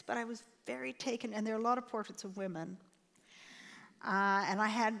into this, but I was very taken. And there are a lot of portraits of women, and I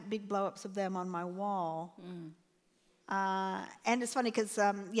had big blow-ups of them on my wall. And it's funny because,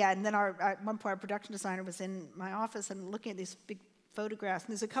 and then at one point our production designer was in my office and looking at these big photographs,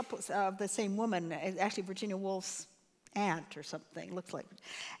 and there's a couple of the same woman, actually Virginia Woolf's aunt or something, looks like,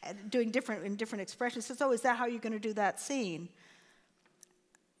 doing different expressions. Says, "Oh, is that how you're going to do that scene?"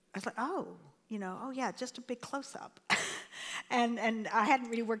 I was like, oh yeah, just a big close-up. And I hadn't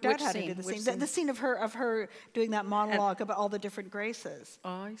really worked out how to do the scene. The scene of her doing that monologue about all the different graces.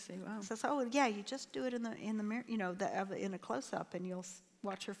 Oh, I see. Wow. So you just do it in the mirror, in a close-up, and you'll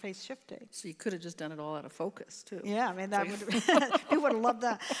watch her face shifting. So you could have just done it all out of focus too. Yeah, I mean that people would have loved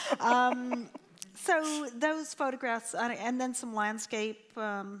that. So those photographs, and then some landscape.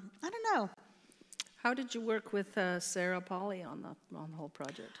 I don't know. How did you work with Sarah Polley on the whole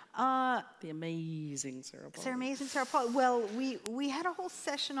project? The amazing Sarah Polley. Amazing Sarah Polley. Well, we had a whole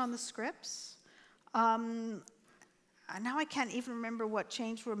session on the scripts. Now I can't even remember what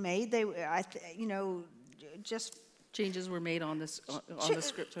changes were made. Just changes were made on this on the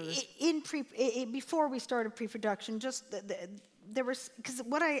script. Before we started pre-production, there was, because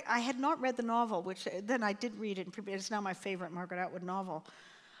what I had not read the novel, which then I did read it. It's now my favorite Margaret Atwood novel.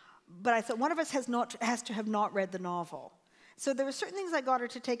 But I thought one of us has to have not read the novel. So there were certain things I got her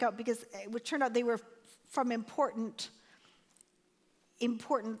to take out because it turned out they were from important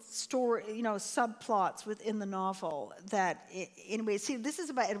story, subplots within the novel that, anyway, see, this is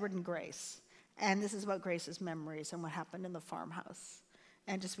about Edward and Grace, and this is about Grace's memories and what happened in the farmhouse,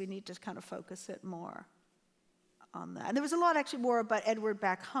 and we need to kind of focus it more on that. And there was a lot actually more about Edward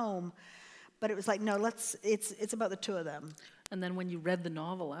back home, but it was like, no, it's about the two of them. And then when you read the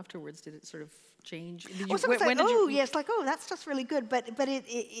novel afterwards, did it sort of change? Yes, that stuff's really good, but I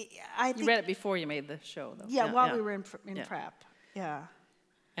think... You read it before you made the show, though. Yeah, while we were in prep, yeah.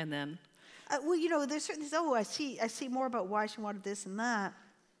 And then? There's certain things, I see more about why she wanted this and that,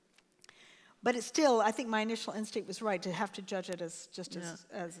 but it's still, I think my initial instinct was right to have to judge it as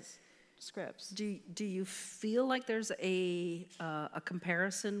scripts. Do you feel like there's a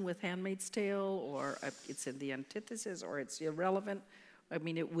comparison with Handmaid's Tale, or it's in the antithesis, or it's irrelevant? I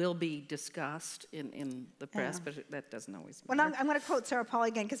mean, it will be discussed in the press, but that doesn't always matter. Well, I'm going to quote Sarah Polley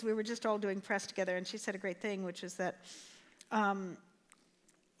again, because we were just all doing press together, and she said a great thing, which is that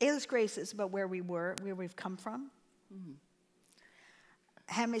Alias Grace is about where we were, where we've come from. Mm.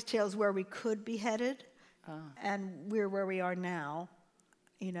 Handmaid's Tale is where we could be headed, and we're where we are now,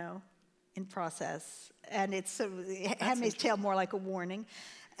 in process. And it's Handmaid's Tale more like a warning.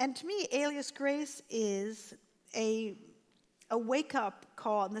 And to me, Alias Grace is a wake-up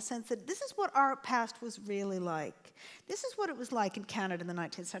call in the sense that this is what our past was really like. This is what it was like in Canada in the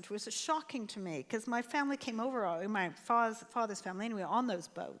 19th century. It was shocking to me, because my family came over, my father's family anyway, on those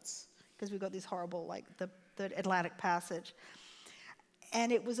boats, because we got these horrible, like the Atlantic Passage.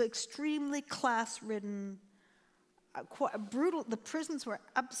 And it was extremely class-ridden, brutal. The prisons were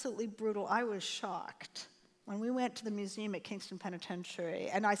absolutely brutal. I was shocked when we went to the museum at Kingston Penitentiary,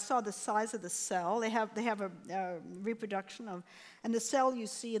 and I saw the size of the cell. They have a reproduction of, and the cell you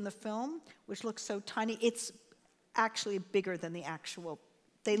see in the film, which looks so tiny, it's actually bigger than the actual.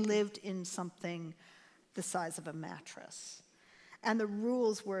 They lived in something the size of a mattress, and the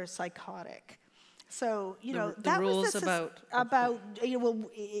rules were psychotic. So that was about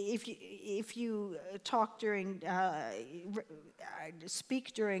if you talk during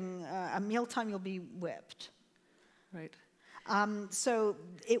speak during a mealtime, you'll be whipped. Right. So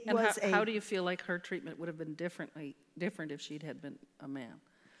it and was. How do you feel like her treatment would have been different if she'd had been a man?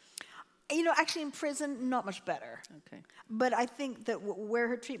 Actually, in prison, not much better. Okay. But I think that where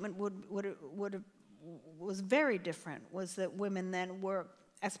her treatment was very different was that women then were,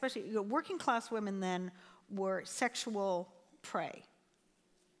 especially working class women then, were sexual prey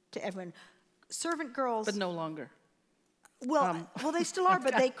to everyone. Servant girls. But no longer. Well, they still are,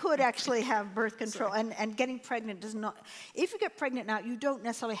 but they could actually have birth control. And getting pregnant does not. If you get pregnant now, you don't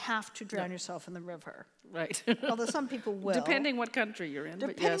necessarily have to drown yourself in the river. Right. Although some people will. Depending what country you're in.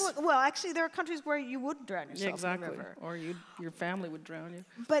 But yes. Well, actually, there are countries where you would drown yourself in the river. Or your family would drown you.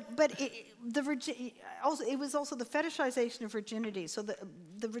 But it was also the fetishization of virginity. So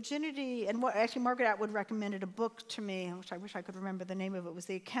the virginity, and what actually Margaret Atwood recommended a book to me, which I wish I could remember the name of it, was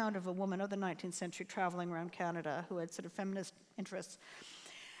the account of a woman of the 19th century traveling around Canada who had sort of feminist interests.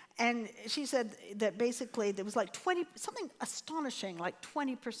 And she said that basically there was like something astonishing, like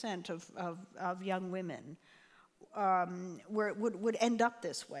 20% of young women would end up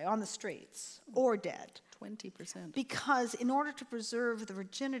this way on the streets or dead. 20%. Because in order to preserve the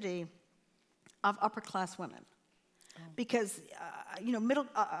virginity of upper class women, because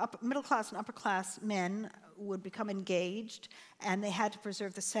middle class and upper class men would become engaged, and they had to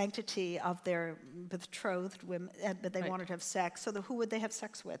preserve the sanctity of their betrothed women, but they wanted to have sex. So who would they have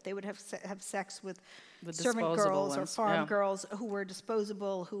sex with? They would have sex with servant girls or farm girls who were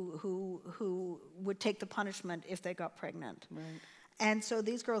disposable, who would take the punishment if they got pregnant. Right. And so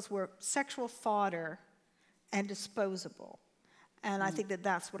these girls were sexual fodder and disposable. And I think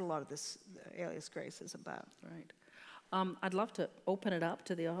that's what a lot of this Alias Grace is about. Right. I'd love to open it up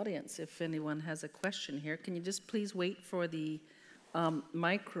to the audience if anyone has a question here. Can you just please wait for the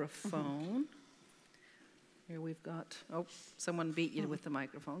microphone? Here we've got, someone beat you with the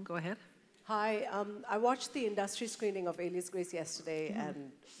microphone. Go ahead. Hi, I watched the industry screening of Alias Grace yesterday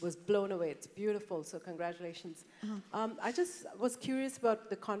and was blown away. It's beautiful, so congratulations. I just was curious about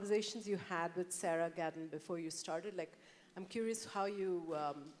the conversations you had with Sarah Gadon before you started. Like, I'm curious how you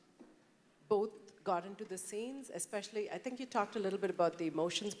both got into the scenes, especially, I think you talked a little bit about the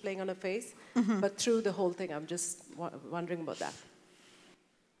emotions playing on her face, but through the whole thing, I'm just wondering about that.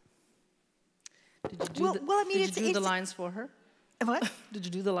 Did you do the lines for her? What? Did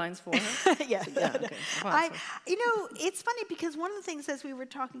you do the lines for her? Yeah. Okay. You know, it's funny because one of the things as we were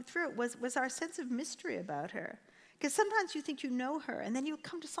talking through it was our sense of mystery about her. Because sometimes you think you know her, and then you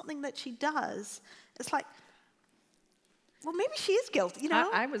come to something that she does. It's like, well, maybe she is guilty, you know?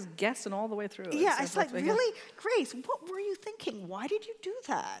 I was guessing all the way through it. Yeah, so it's like, really? Grace, what were you thinking? Why did you do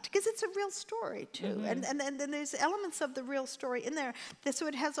that? Because it's a real story, too. And then there's elements of the real story in there. So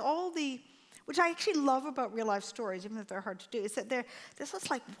it has all the... Which I actually love about real-life stories, even if they're hard to do, is that there's just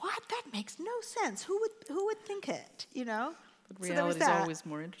like, what? That makes no sense. Who would think it, you know? But reality is always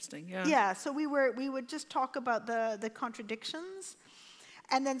more interesting, yeah. Yeah, so we would just talk about the contradictions,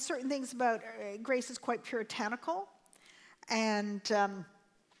 and then certain things about Grace is quite puritanical, and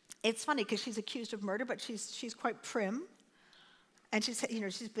it's funny because she's accused of murder, but she's quite prim. And she's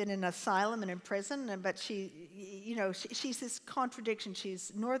been in asylum and in prison, but she's this contradiction.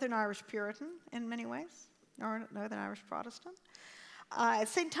 She's Northern Irish Puritan in many ways, or Northern Irish Protestant. At the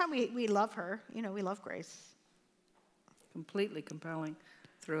same time, we love her. You know, we love Grace. Completely compelling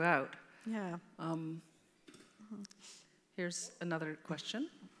throughout. Yeah. Here's another question.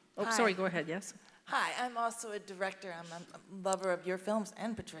 Oh, Hi. sorry, go ahead, yes. Hi, I'm also a director. I'm a lover of your films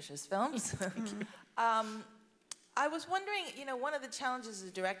and Patricia's films. I was wondering, you know, one of the challenges as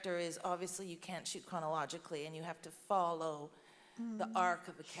a director is obviously you can't shoot chronologically and you have to follow the arc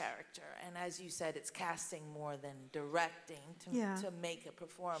of a character. And as you said, it's casting more than directing to make a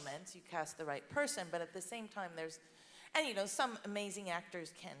performance. You cast the right person, but at the same time and you know, some amazing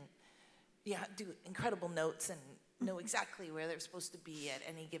actors can do incredible notes and know exactly where they're supposed to be at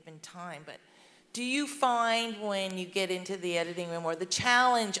any given time. But do you find when you get into the editing room or the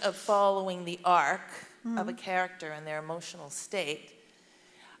challenge of following the arc of a character and their emotional state,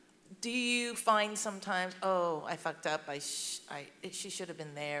 do you find sometimes, oh, I fucked up, she should have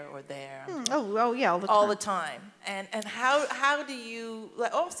been there or there? Oh yeah, all the time. And how do you,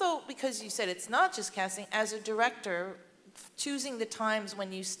 also because you said it's not just casting, as a director, choosing the times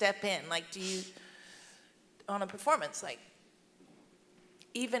when you step in, like do you, on a performance, like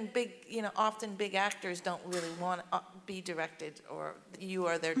even big, you know, often big actors don't really want to be directed, or you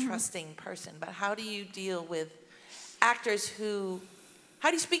are their trusting person. But how do you deal with actors how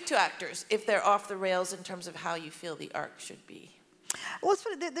do you speak to actors if they're off the rails in terms of how you feel the arc should be? Well, it's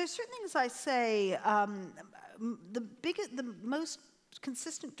funny. There's certain things I say. The most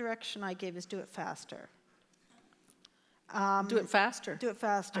consistent direction I give is do it faster. Do it faster. Do it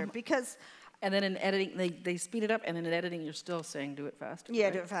faster, because... And then in editing, they speed it up, and then in editing, you're still saying do it faster. Yeah,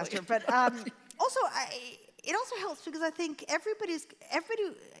 right? do it faster. But also, it also helps because I think everybody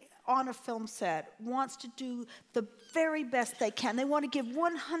on a film set wants to do the very best they can. They want to give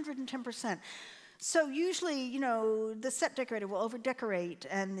 110%. So usually, you know, the set decorator will over-decorate,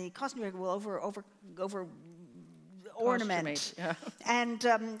 and the costume director will over ornament,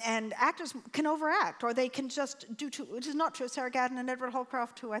 and actors can overact, or they can just do which is not true. Sarah Gadon and Edward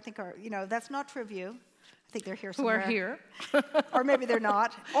Holcroft, who I think are, you know, that's not true of you. I think they're here somewhere. Who are here. Or maybe they're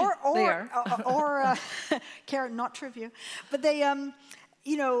not. Or they are. or Karen, not true of you. But they,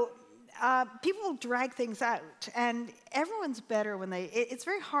 you know, people drag things out, and everyone's better when it's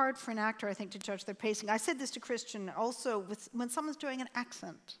very hard for an actor, I think, to judge their pacing. I said this to Christian also when someone's doing an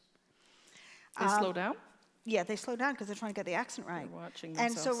accent. They slow down? Yeah, they slow down because they're trying to get the accent right. They're watching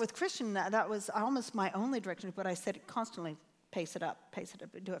and themselves. so with Christian, that was almost my only direction, but I said it constantly, pace it up,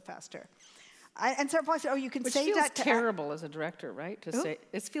 do it faster. And Sarah probably said, oh, you can say that to... Which feels terrible as a director, right? To say,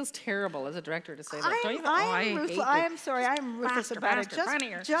 it feels terrible as a director to say that. Don't you? I am sorry, I am ruthless about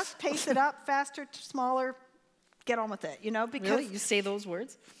it. Just pace it up, faster, smaller, get on with it, you know, because... Really? You say those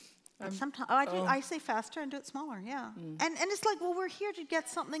words? Sometimes I say faster and do it smaller, yeah. And it's like, well, we're here to get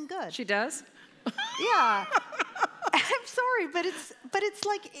something good. She does? Yeah. I'm sorry, but it's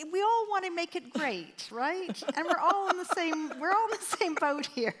like we all want to make it great, right? And we're all in the same boat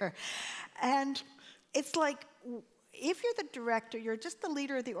here. And it's like if you're the director, you're just the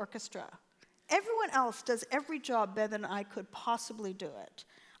leader of the orchestra. Everyone else does every job better than I could possibly do it.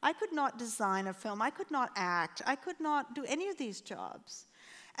 I could not design a film, I could not act, I could not do any of these jobs.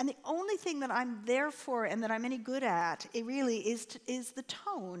 And the only thing that I'm there for and that I'm any good at, it really is the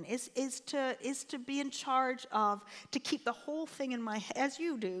tone, is to be in charge of, to keep the whole thing in my head, as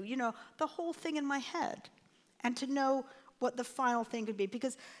you do, you know, the whole thing in my head, and to know what the final thing could be.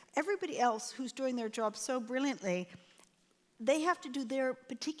 Because everybody else who's doing their job so brilliantly, they have to do their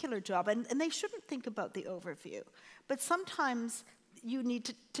particular job, and they shouldn't think about the overview. But sometimes you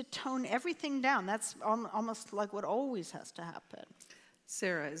need to tone everything down. That's almost like what always has to happen.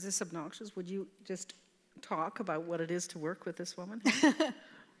 Sarah, is this obnoxious? Would you just talk about what it is to work with this woman?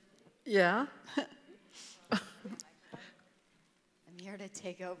 Yeah? I'm here to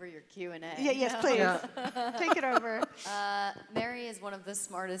take over your Q&A. Yeah, yes, please. Yeah. Take it over. Mary is one of the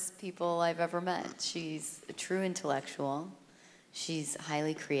smartest people I've ever met. She's a true intellectual. She's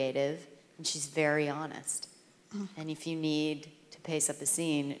highly creative, and she's very honest. And if you need to pace up the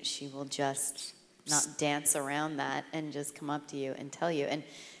scene, she will just not dance around that and just come up to you and tell you. And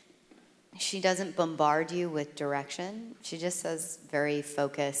she doesn't bombard you with direction. She just says very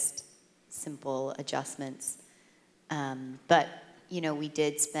focused, simple adjustments. But, you know, we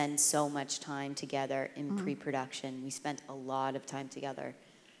did spend so much time together in pre-production. We spent a lot of time together,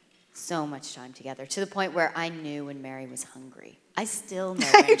 so much time together, to the point where I knew when Mary was hungry. I still know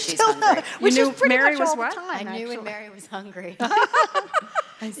when she's hungry. Which You is knew pretty Mary much was all what? the time, I knew when actually. Mary was hungry.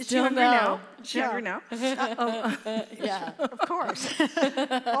 Is she hungry now? Is she hungry now? Yeah. Of course.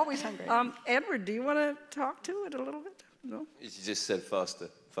 Always hungry. Edward, do you want to talk to it a little bit? No? She just said faster,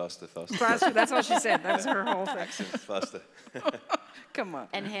 faster, faster. Faster, that's all she said. That was her whole thing. Accent, faster. Come on.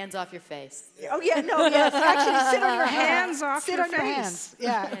 And hands off your face. Oh, yeah, no, yes. Actually, sit on your hands. Hands off Sit your on your face. hands.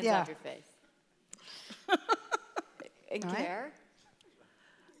 Yeah, Hands yeah. off your face. And All right. Claire?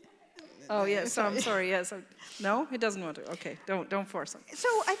 Oh, yes, I'm sorry, yes. No, he doesn't want to. Okay, don't force him. So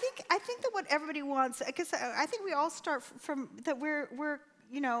I think that what everybody wants, because I think we all start from that we're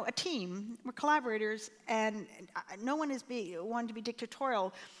you know, a team, we're collaborators, and no one is wanting to be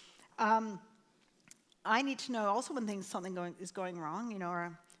dictatorial. I need to know also when something is going wrong, you know,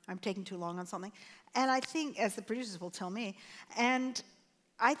 or I'm taking too long on something, and I think, as the producers will tell me, and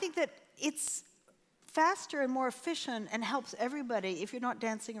I think that it's faster and more efficient and helps everybody if you're not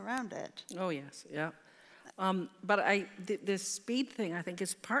dancing around it. Oh, yes, yeah. But this speed thing, I think,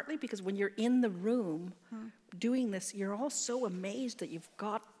 is partly because when you're in the room doing this, you're all so amazed that you've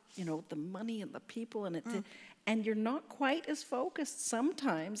got, you know, the money and the people and and you're not quite as focused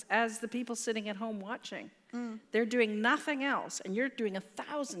sometimes as the people sitting at home watching. They're doing nothing else, and you're doing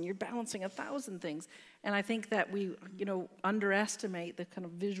 1,000, you're balancing 1,000 things. And I think that we, you know, underestimate the kind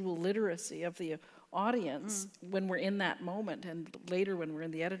of visual literacy of the audience when we're in that moment, and later when we're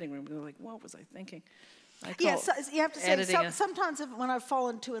in the editing room, we're like, what was I thinking? Yes, yeah, so you have to say, sometimes when I've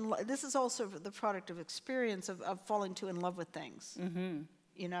fallen this is also the product of experience of falling in love with things,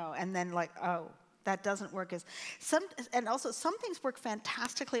 you know, and then like, oh, that doesn't work and also some things work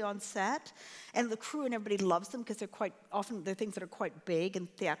fantastically on set, and the crew and everybody loves them because they're things that are quite big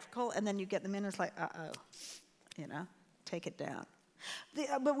and theatrical, and then you get them in and it's like, uh-oh, you know, take it down.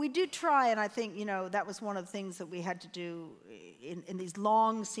 But we do try, and I think, you know, that was one of the things that we had to do in these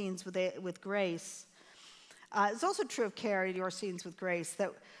long scenes with Grace. It's also true of Carrie, your scenes with Grace,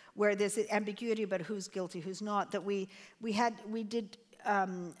 that where there's ambiguity about who's guilty, who's not. That we did a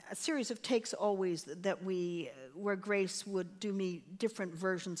series of takes always that where Grace would do me different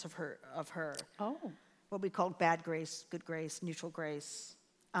versions of her. Oh, what we called bad Grace, good Grace, neutral Grace.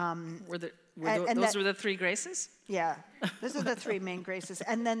 Those were the three Graces? Yeah, those are the three main Graces,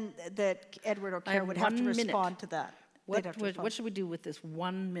 and then that Edward or Claire would have to respond to that. What should we do with this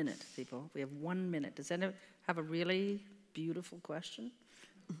 1 minute, people? We have 1 minute. Does anyone have a really beautiful question?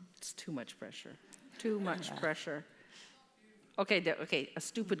 It's too much pressure. Too much pressure. Okay, a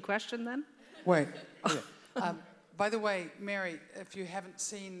stupid question then? Wait. By the way, Mary, if you haven't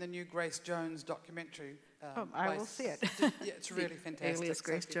seen the new Grace Jones documentary, I will see it. Yeah, it's really fantastic. Alias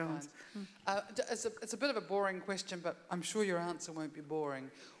Grace Jones. It's a bit of a boring question, but I'm sure your answer won't be boring.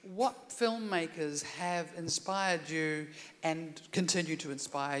 What filmmakers have inspired you and continue to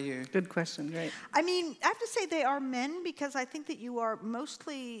inspire you? Good question, great. I mean, I have to say they are men, because I think that you are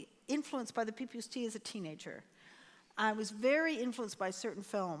mostly influenced by the people you see as a teenager. I was very influenced by certain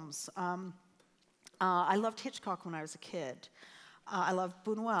films. I loved Hitchcock when I was a kid. I loved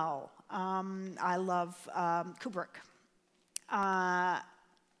Buñuel. I love Kubrick.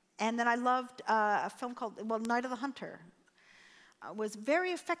 And then I loved a film called, Night of the Hunter. Was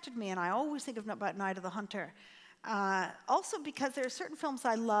very affected me, and I always think about Night of the Hunter. Also because there are certain films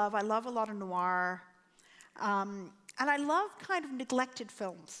I love. I love a lot of noir. And I love kind of neglected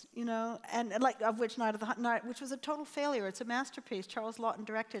films, you know, and like of which Night, which was a total failure. It's a masterpiece. Charles Laughton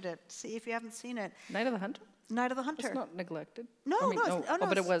directed it. See if you haven't seen it. Night of the Hunter? Night of the Hunter. It's not neglected. No, I mean, no, oh,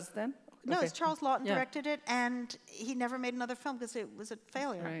 but it was then? No, Okay. it's Charles Laughton Yeah. directed it, and he never made another film because it was a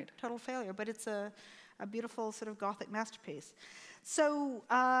failure, Right. total failure. But it's a beautiful sort of Gothic masterpiece. So,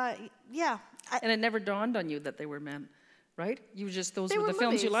 yeah. And it never dawned on you that they were men, right? You just, those They were the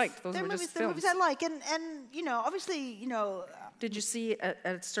films you movies. liked. Those They're were movies, just they're films. movies I like, and you know, obviously, you know. Did you see at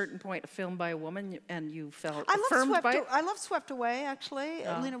a certain point a film by a woman and you felt I affirmed by it? I love Swept Away, actually.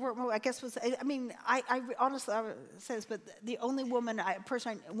 Lena Wertmo, I guess, was, I mean, honestly, I would say this, but the only woman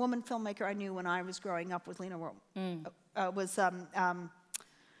filmmaker I knew when I was growing up was Lena Wertmo, was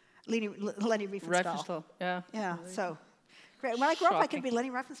Leni Riefenstahl. Yeah. Yeah, so, great. When I grew up, I could be Leni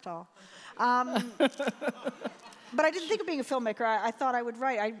Riefenstahl. But I didn't think of being a filmmaker. I thought I would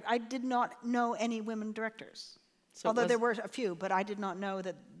write. I did not know any women directors. So Although there were a few, but I did not know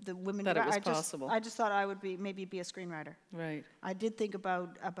that the women. That it was possible. I just thought I would maybe be a screenwriter. Right. I did think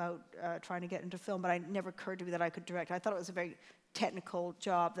about trying to get into film, but it never occurred to me that I could direct. I thought it was a very technical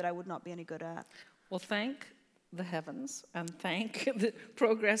job that I would not be any good at. Well, thank the heavens and thank the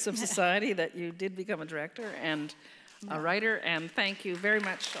progress of society that you did become a director and a writer. And thank you very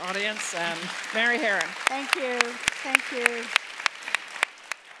much, audience, and Mary Harron. Thank you. Thank you.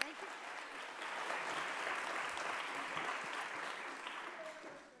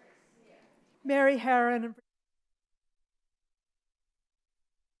 Mary Harron.